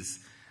Moses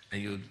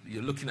and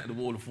you're looking at the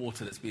wall of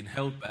water that's being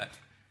held back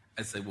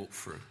as they walk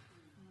through.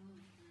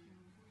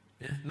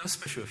 Yeah? No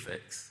special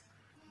effects.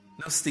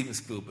 No Steven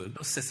Spielberg.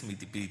 No Sesame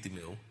B.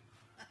 DeMille.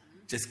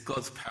 Just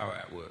God's power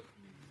at work.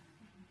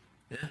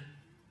 Yeah?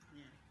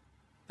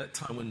 That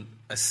time when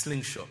a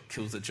slingshot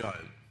kills a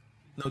giant.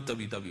 No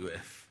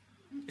WWF.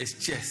 It's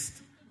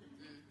just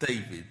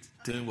David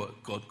doing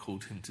what God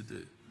called him to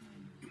do.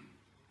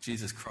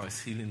 Jesus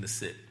Christ healing the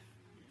sick.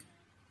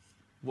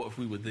 What if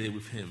we were there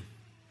with him?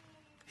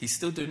 He's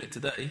still doing it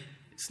today.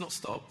 It's not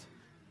stopped.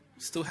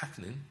 It's still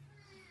happening.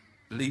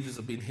 Believers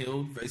are being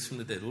healed, raised from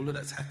the dead. All of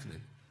that's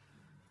happening.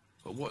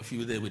 But what if you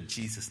were there when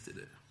Jesus did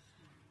it?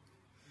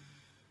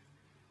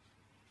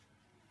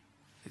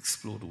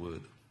 Explore the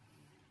word.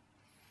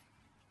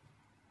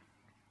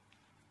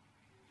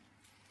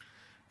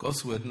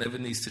 God's word never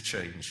needs to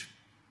change.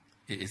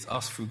 It is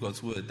us through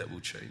God's word that will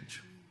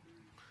change.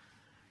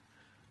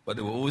 But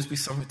there will always be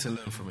something to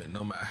learn from it,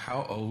 no matter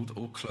how old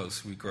or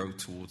close we grow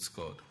towards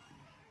God.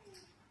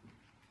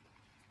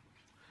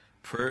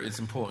 Prayer is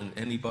important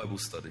in any Bible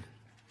study,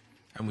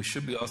 and we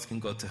should be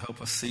asking God to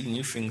help us see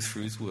new things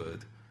through his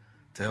word,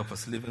 to help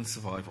us live and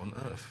survive on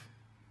earth.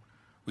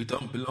 We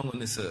don't belong on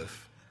this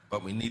earth,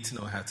 but we need to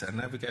know how to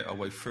navigate our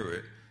way through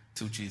it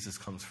till Jesus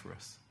comes for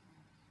us.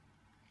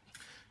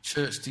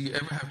 Church, do you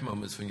ever have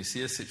moments when you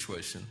see a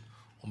situation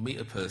or meet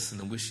a person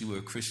and wish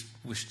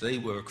they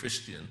were a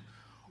Christian,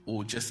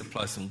 or just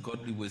apply some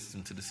godly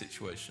wisdom to the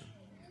situation?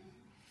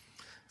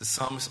 The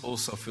psalmist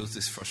also feels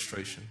this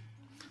frustration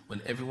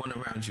when everyone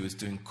around you is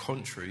doing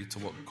contrary to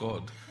what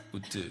God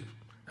would do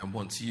and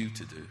wants you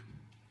to do.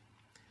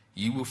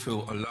 You will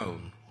feel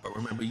alone, but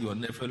remember, you are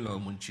never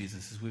alone when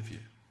Jesus is with you.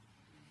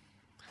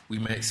 We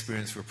may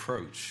experience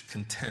reproach,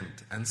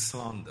 contempt, and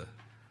slander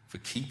for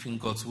keeping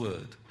God's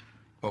word,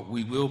 but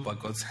we will, by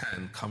God's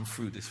hand, come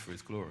through this for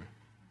his glory.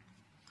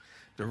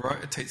 The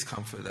writer takes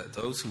comfort that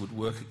those who would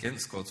work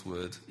against God's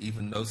word,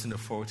 even those in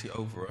authority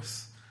over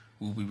us,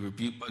 will be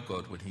rebuked by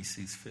God when he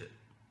sees fit.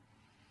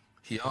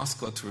 He asks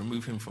God to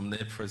remove him from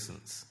their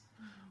presence,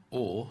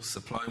 or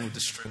supply him with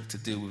the strength to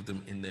deal with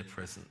them in their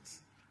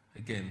presence.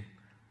 Again,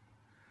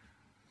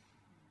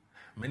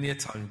 many a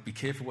time, be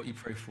careful what you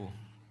pray for,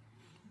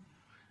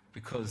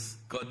 because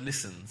God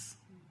listens.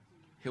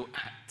 He'll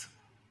act,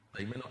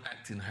 but he may not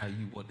act in how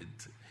you wanted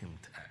him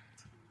to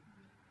act.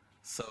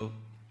 So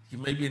you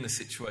may be in a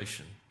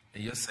situation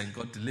and you're saying,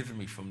 God, deliver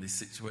me from this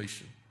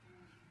situation.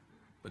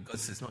 But God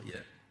says, not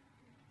yet.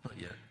 Not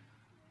yet.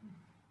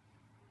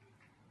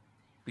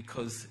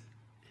 Because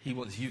he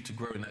wants you to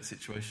grow in that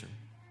situation.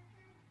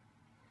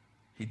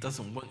 He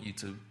doesn't want you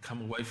to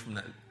come away from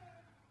that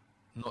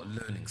not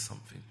learning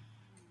something.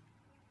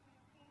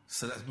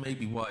 So that's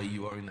maybe why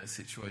you are in that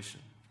situation.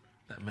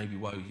 That may be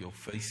why you're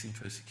facing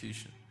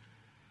persecution.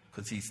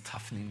 Because he's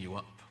toughening you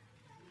up.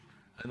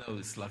 I know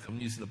it's like, I'm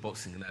using a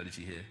boxing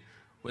analogy here.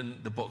 When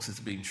the boxers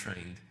are being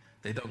trained,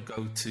 they don't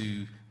go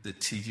to the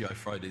TGI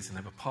Fridays and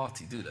have a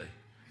party, do they?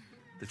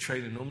 The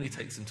trainer normally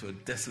takes them to a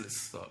desolate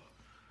spot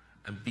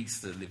and beats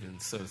the living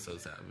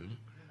so-and-sos out of him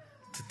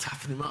to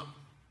toughen him up.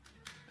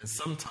 And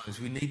sometimes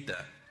we need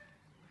that.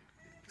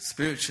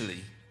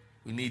 Spiritually,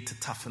 we need to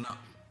toughen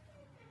up.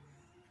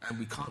 And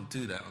we can't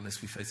do that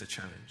unless we face a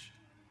challenge.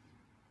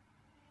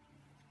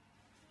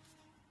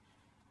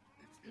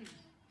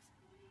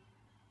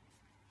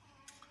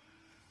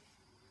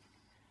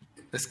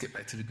 Let's get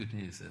back to the good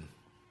news then.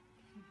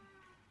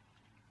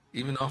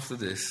 Even after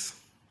this,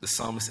 the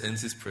psalmist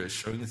ends his prayer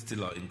showing his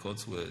delight in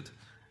God's word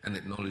and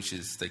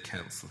acknowledges they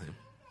counsel him.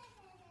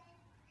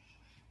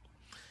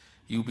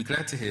 You will be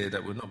glad to hear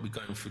that we'll not be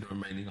going through the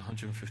remaining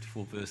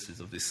 154 verses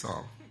of this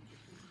psalm.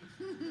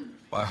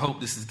 But I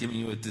hope this has given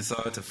you a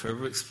desire to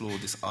further explore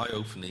this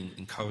eye-opening,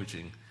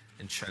 encouraging,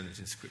 and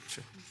challenging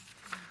scripture.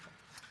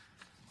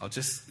 I'll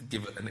just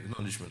give an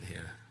acknowledgement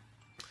here.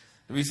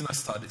 The reason I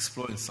started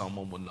exploring Psalm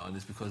 119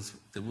 is because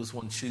there was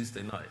one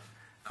Tuesday night.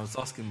 I was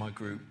asking my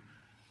group,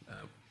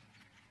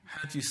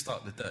 how do you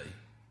start the day?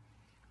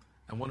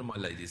 And one of my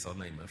ladies, I'll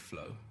name her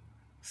Flo,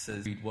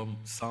 says, read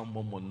Psalm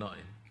 119.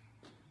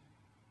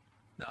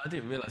 Now, I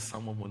didn't realise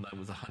Psalm 119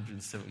 was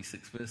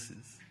 176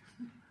 verses.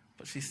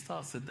 But she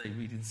starts the day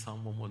reading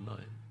Psalm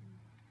 119.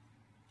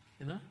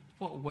 You know?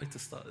 What a way to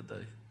start the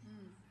day.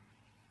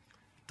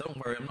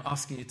 Don't worry, I'm not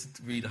asking you to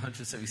read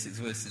 176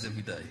 verses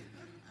every day.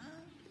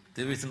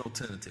 There is an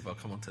alternative. I'll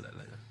come on to that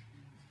later.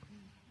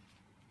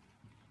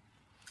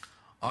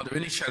 Are there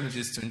any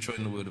challenges to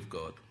enjoying the Word of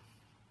God?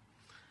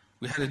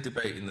 We had a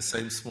debate in the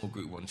same small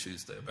group one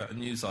Tuesday about a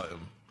news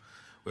item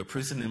where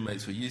prison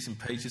inmates were using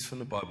pages from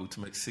the Bible to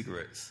make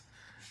cigarettes,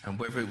 and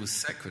whether it was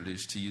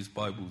sacrilege to use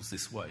Bibles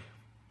this way.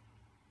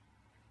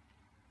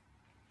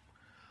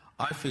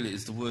 I feel it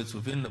is the words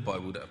within the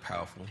Bible that are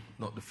powerful,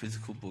 not the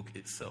physical book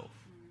itself.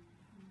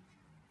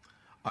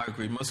 I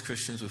agree most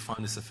Christians would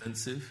find this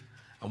offensive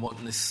and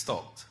want this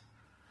stopped.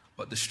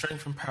 But the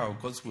strength and power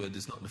of God's word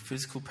is not the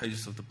physical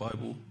pages of the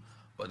Bible,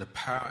 but the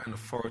power and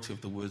authority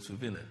of the words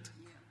within it,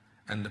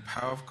 and the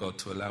power of God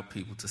to allow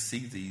people to see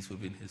these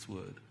within his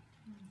word.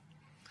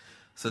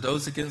 So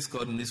those against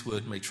God and his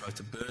word may try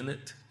to burn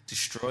it,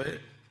 destroy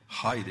it,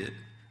 hide it,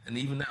 and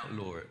even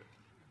outlaw it.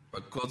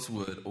 But God's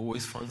word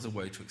always finds a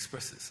way to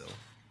express itself.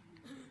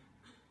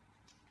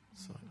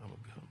 Sorry, I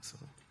won't be home,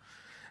 sorry.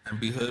 And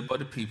be heard by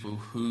the people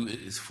who it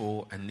is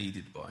for and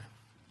needed by.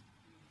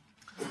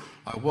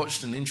 I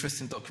watched an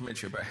interesting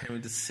documentary about Henry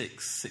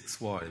VI's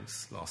 6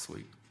 wives last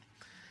week.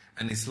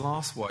 And his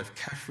last wife,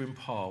 Catherine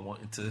Parr,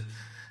 wanted to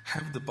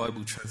have the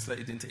Bible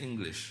translated into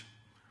English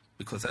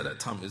because at that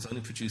time it was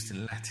only produced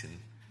in Latin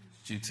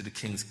due to the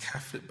king's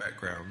Catholic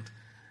background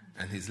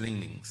and his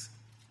leanings,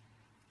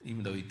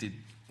 even though he did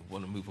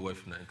want to move away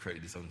from that and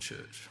create his own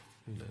church.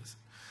 Who knows?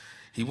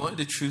 He wanted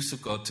the truths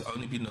of God to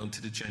only be known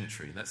to the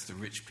gentry, that's the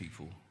rich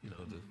people, the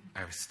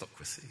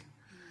aristocracy,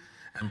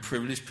 and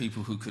privileged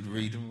people who could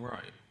read and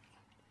write.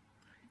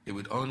 It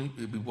would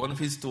be one of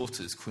his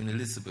daughters, Queen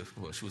Elizabeth,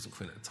 well, she wasn't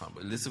queen at the time,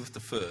 but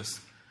Elizabeth I,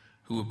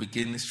 who would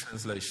begin this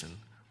translation,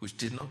 which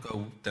did not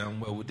go down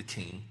well with the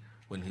king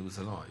when he was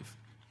alive.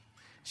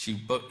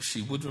 She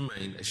would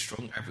remain a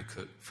strong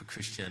advocate for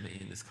Christianity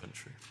in this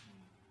country.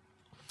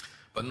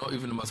 But not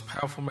even the most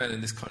powerful man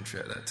in this country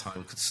at that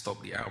time could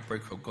stop the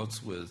outbreak of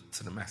God's word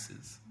to the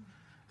masses.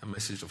 A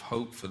message of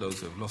hope for those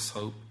who have lost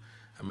hope,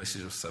 a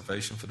message of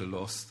salvation for the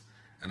lost,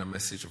 and a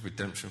message of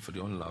redemption for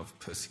the unloved,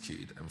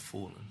 persecuted, and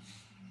fallen.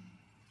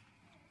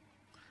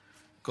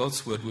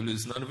 God's word will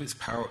lose none of its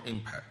power or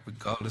impact,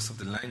 regardless of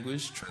the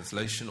language,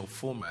 translation, or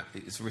format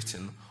it is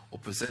written or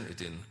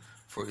presented in,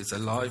 for it is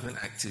alive and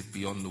active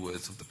beyond the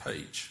words of the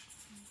page.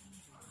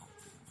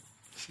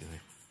 Excuse me.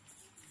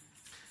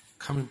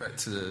 Coming back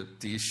to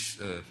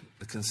the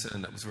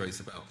concern that was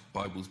raised about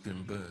Bibles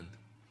being burned,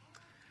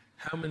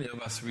 how many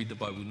of us read the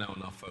Bible now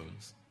on our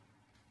phones?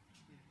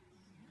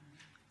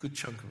 Good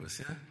chunk of us,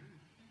 yeah?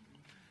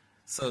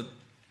 So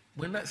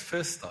when that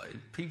first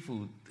started,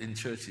 people in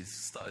churches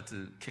started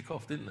to kick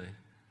off, didn't they?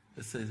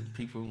 They said,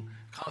 people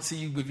can't see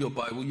you with your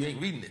Bible, you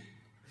ain't reading it.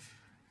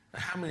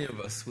 Now, how many of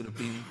us would have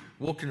been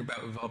walking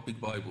about with our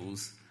big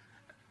Bibles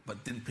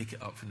but didn't pick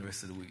it up for the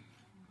rest of the week?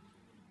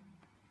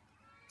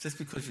 Just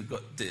because you've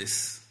got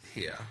this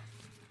here,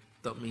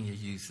 don't mean you're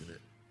using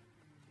it.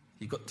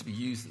 You've got to be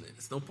using it.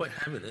 There's no point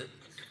having it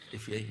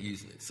if you ain't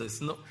using it. So it's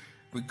not,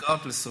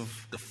 regardless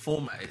of the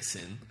format it's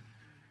in,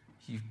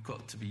 you've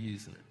got to be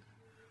using it.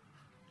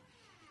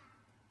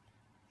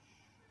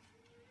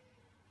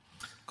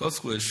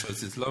 God's word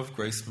shows his love,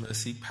 grace,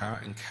 mercy, power,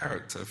 and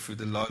character through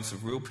the lives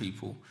of real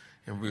people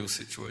in real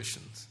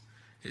situations.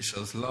 It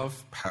shows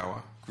love,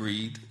 power,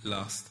 greed,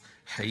 lust,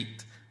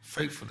 hate,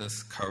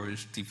 faithfulness,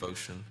 courage,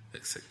 devotion,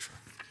 etc.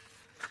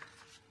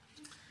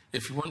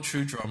 If you want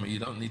true drama, you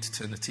don't need to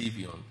turn the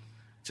TV on.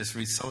 Just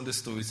read some of the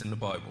stories in the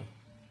Bible.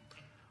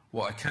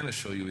 What I can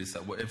assure you is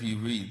that whatever you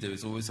read, there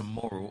is always a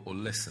moral or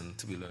lesson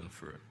to be learned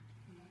through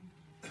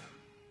it.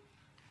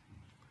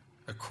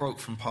 A quote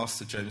from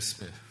Pastor James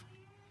Smith.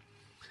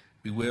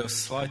 Beware of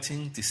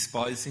slighting,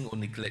 despising, or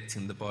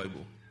neglecting the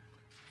Bible.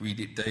 Read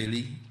it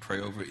daily, pray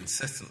over it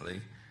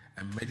incessantly,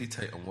 and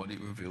meditate on what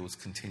it reveals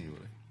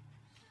continually.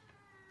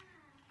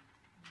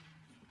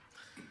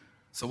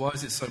 So why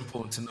is it so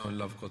important to know and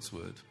love God's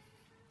word?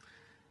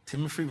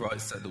 Timothy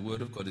writes that the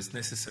word of God is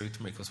necessary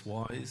to make us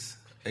wise,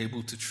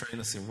 able to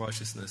train us in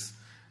righteousness,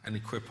 and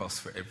equip us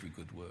for every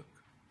good work.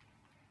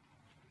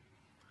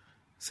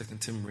 2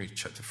 Timothy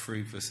chapter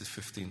 3, verses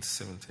 15 to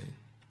 17.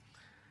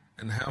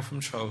 And how from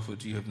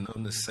childhood you have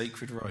known the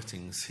sacred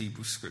writings,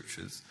 Hebrew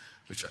scriptures,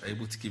 which are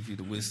able to give you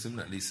the wisdom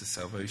that leads to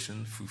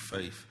salvation through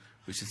faith,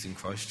 which is in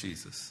Christ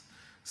Jesus,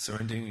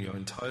 surrendering your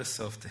entire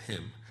self to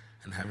him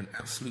and having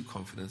absolute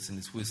confidence in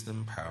his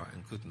wisdom, power,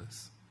 and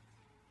goodness.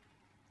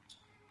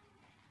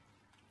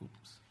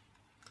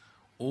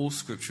 All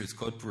scripture is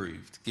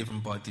God-breathed, given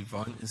by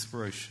divine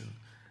inspiration,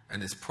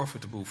 and is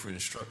profitable for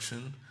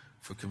instruction,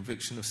 for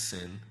conviction of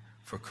sin,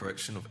 for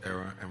correction of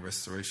error, and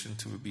restoration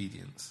to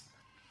obedience,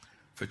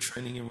 for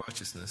training in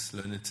righteousness,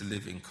 learning to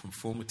live in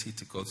conformity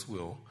to God's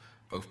will,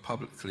 both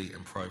publicly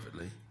and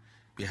privately,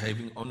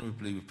 behaving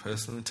honorably with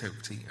personal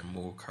integrity and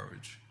moral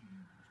courage,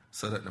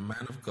 so that the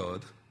man of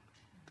God,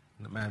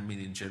 the man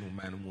meaning general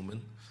man and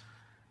woman,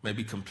 may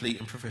be complete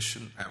and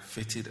proficient,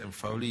 outfitted and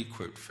thoroughly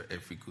equipped for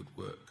every good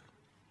work.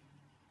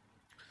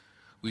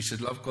 We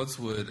should love God's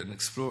word and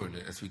explore in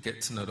it as we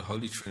get to know the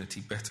Holy Trinity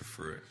better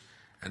through it,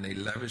 and they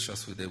lavish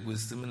us with their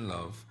wisdom and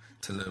love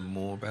to learn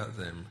more about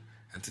them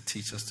and to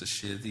teach us to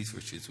share these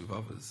riches with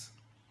others.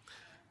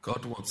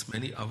 God wants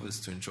many others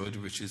to enjoy the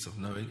riches of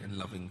knowing and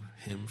loving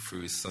him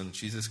through his Son,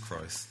 Jesus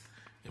Christ,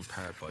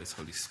 empowered by his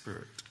Holy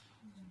Spirit.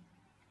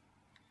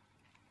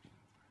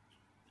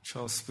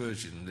 Charles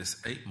Spurgeon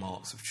lists 8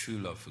 marks of true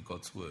love for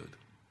God's word.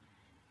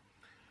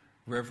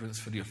 Reverence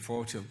for the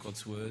authority of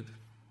God's word,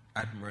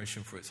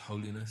 admiration for its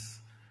holiness,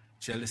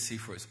 jealousy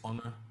for its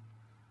honor,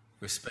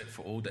 respect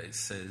for all that it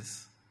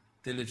says,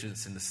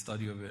 diligence in the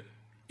study of it,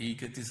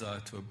 eager desire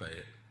to obey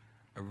it,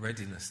 a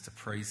readiness to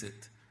praise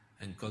it,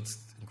 and God's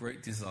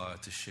great desire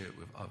to share it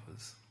with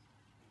others.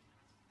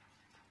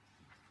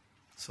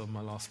 So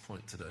my last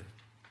point today,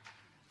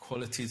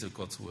 qualities of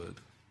God's word.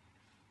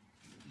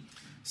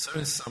 So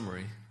in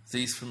summary,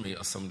 these for me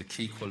are some of the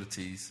key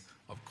qualities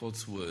of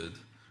God's word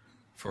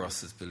for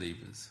us as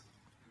believers.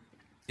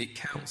 It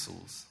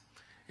counsels.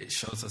 It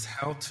shows us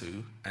how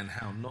to and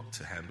how not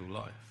to handle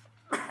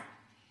life.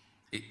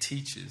 It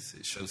teaches.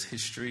 It shows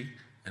history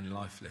and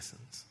life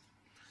lessons.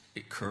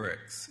 It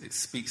corrects. It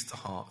speaks to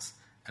hearts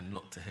and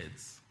not to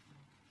heads.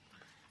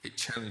 It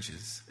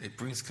challenges. It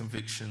brings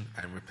conviction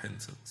and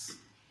repentance.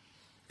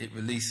 It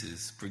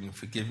releases, bringing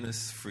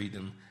forgiveness,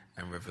 freedom,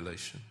 and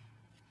revelation.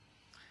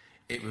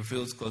 It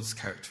reveals God's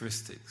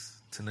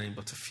characteristics, to name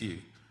but a few: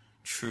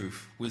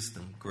 truth,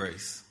 wisdom,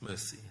 grace,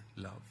 mercy,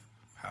 love,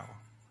 power.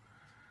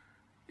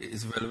 It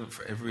is relevant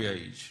for every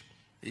age.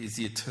 It is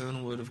the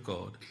eternal word of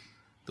God.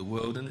 The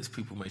world and its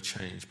people may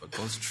change, but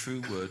God's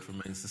true word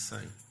remains the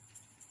same.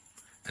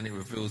 And it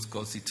reveals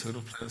God's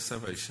eternal plan of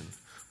salvation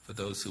for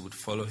those who would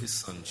follow his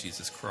Son,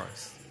 Jesus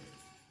Christ.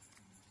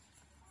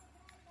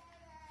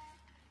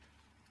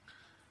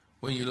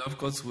 When you love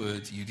God's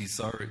word, you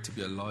desire it to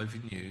be alive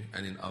in you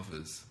and in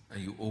others,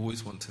 and you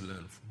always want to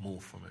learn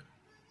more from it.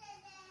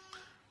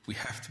 We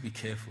have to be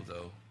careful,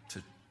 though,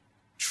 to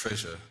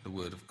treasure the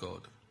word of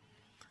God.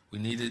 We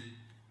need it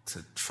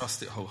to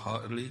trust it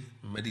wholeheartedly,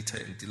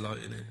 meditate and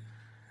delight in it,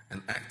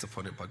 and act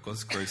upon it by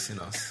God's grace in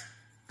us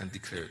and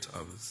declare it to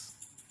others.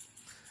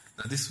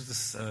 Now, this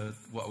was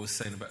what I was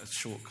saying about a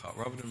shortcut.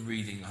 Rather than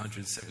reading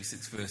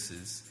 176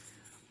 verses,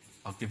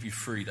 I'll give you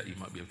 3 that you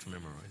might be able to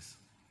memorize.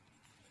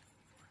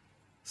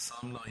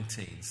 Psalm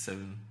 19,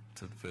 7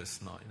 to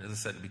verse 9. As I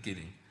said at the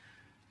beginning,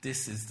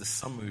 this is the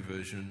summary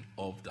version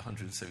of the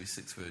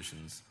 176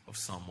 versions of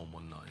Psalm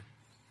 119.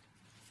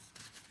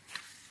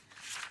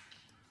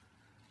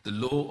 The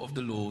law of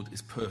the Lord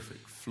is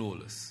perfect,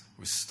 flawless,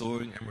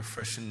 restoring and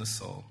refreshing the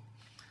soul.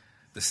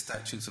 The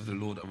statutes of the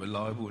Lord are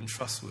reliable and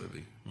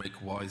trustworthy,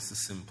 make wise the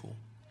simple.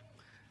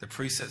 The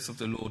precepts of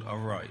the Lord are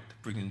right,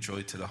 bringing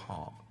joy to the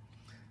heart.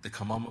 The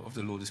commandment of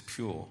the Lord is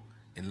pure,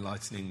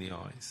 enlightening the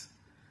eyes.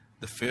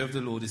 The fear of the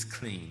Lord is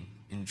clean,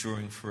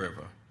 enduring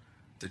forever.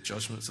 The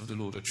judgments of the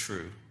Lord are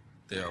true,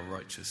 they are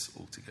righteous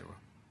altogether.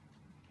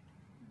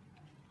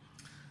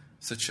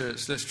 So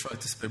church, let's try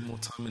to spend more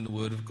time in the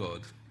Word of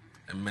God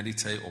and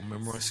meditate or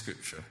memorize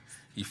scripture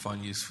you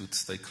find useful to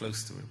stay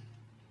close to him.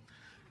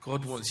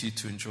 God wants you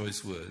to enjoy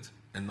his word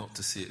and not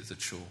to see it as a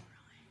chore.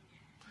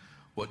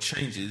 What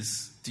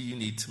changes do you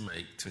need to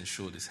make to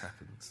ensure this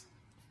happens?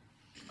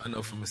 I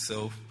know for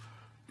myself,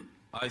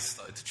 I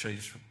started to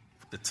change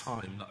the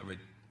time that I read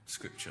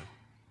scripture.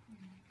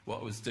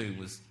 What I was doing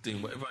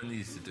whatever I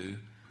needed to do,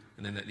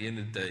 and then at the end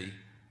of the day,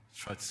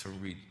 try to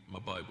read my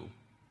Bible.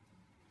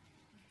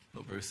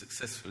 Not very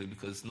successfully,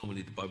 because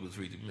normally the Bible was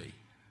reading me,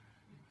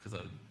 because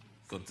I'd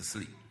gone to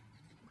sleep.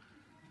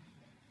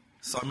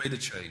 So I made a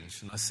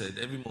change, and I said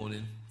every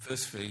morning,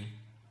 first thing,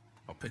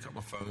 I'll pick up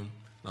my phone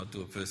and I'll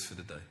do a verse for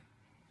the day.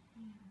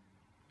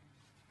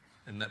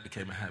 And that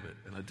became a habit,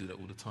 and I do that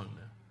all the time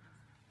now.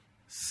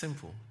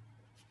 Simple.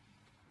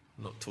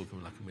 I'm not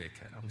talking like a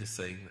meerkat. I'm just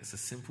saying it's a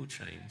simple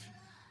change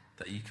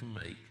that you can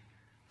make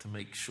to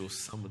make sure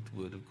some of the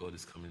word of God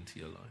is coming into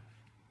your life.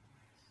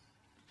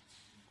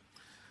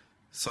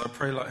 So I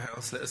pray,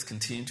 Lighthouse, let us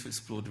continue to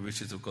explore the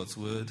riches of God's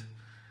word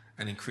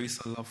and increase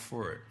our love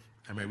for it.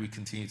 And may we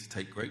continue to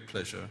take great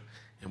pleasure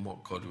in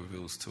what God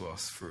reveals to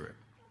us through it.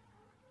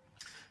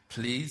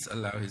 Please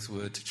allow his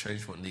word to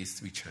change what needs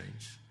to be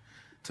changed,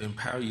 to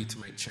empower you to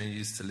make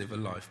changes to live a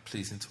life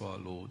pleasing to our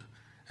Lord,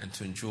 and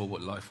to endure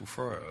what life will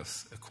throw at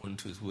us according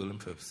to his will and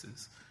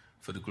purposes,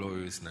 for the glory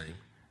of his name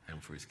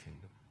and for his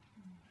kingdom.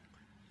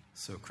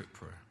 So a quick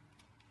prayer.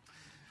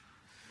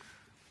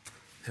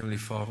 Heavenly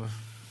Father,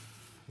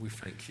 we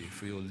thank you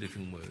for your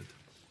living word.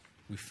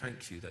 We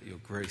thank you that your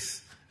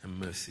grace and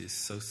mercy is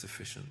so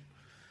sufficient,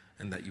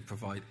 and that you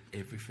provide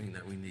everything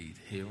that we need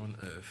here on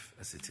earth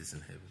as it is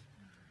in heaven.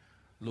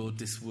 Lord,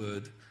 this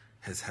word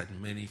has had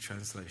many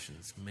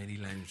translations, many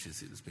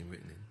languages it has been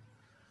written in,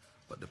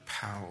 but the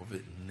power of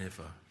it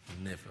never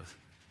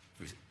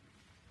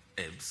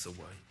ebbs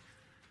away.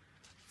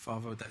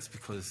 Father, that's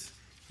because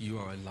you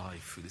are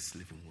alive through this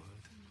living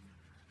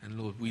word.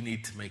 And Lord, we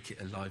need to make it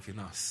alive in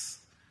us.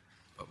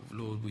 But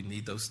Lord, we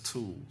need those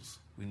tools.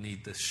 We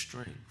need the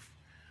strength.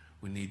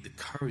 We need the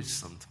courage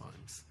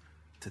sometimes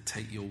to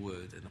take your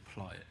word and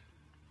apply it.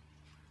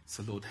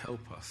 So Lord,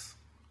 help us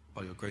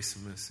by your grace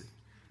and mercy.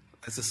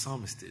 As the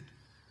psalmist did,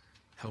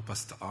 help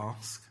us to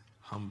ask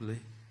humbly,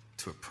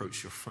 to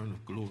approach your throne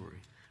of glory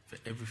for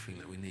everything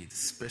that we need,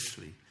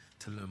 especially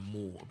to learn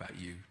more about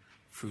you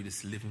through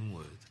this living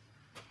word.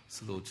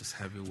 So Lord, just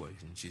have your way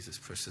in Jesus'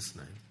 precious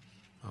name.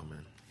 Amen.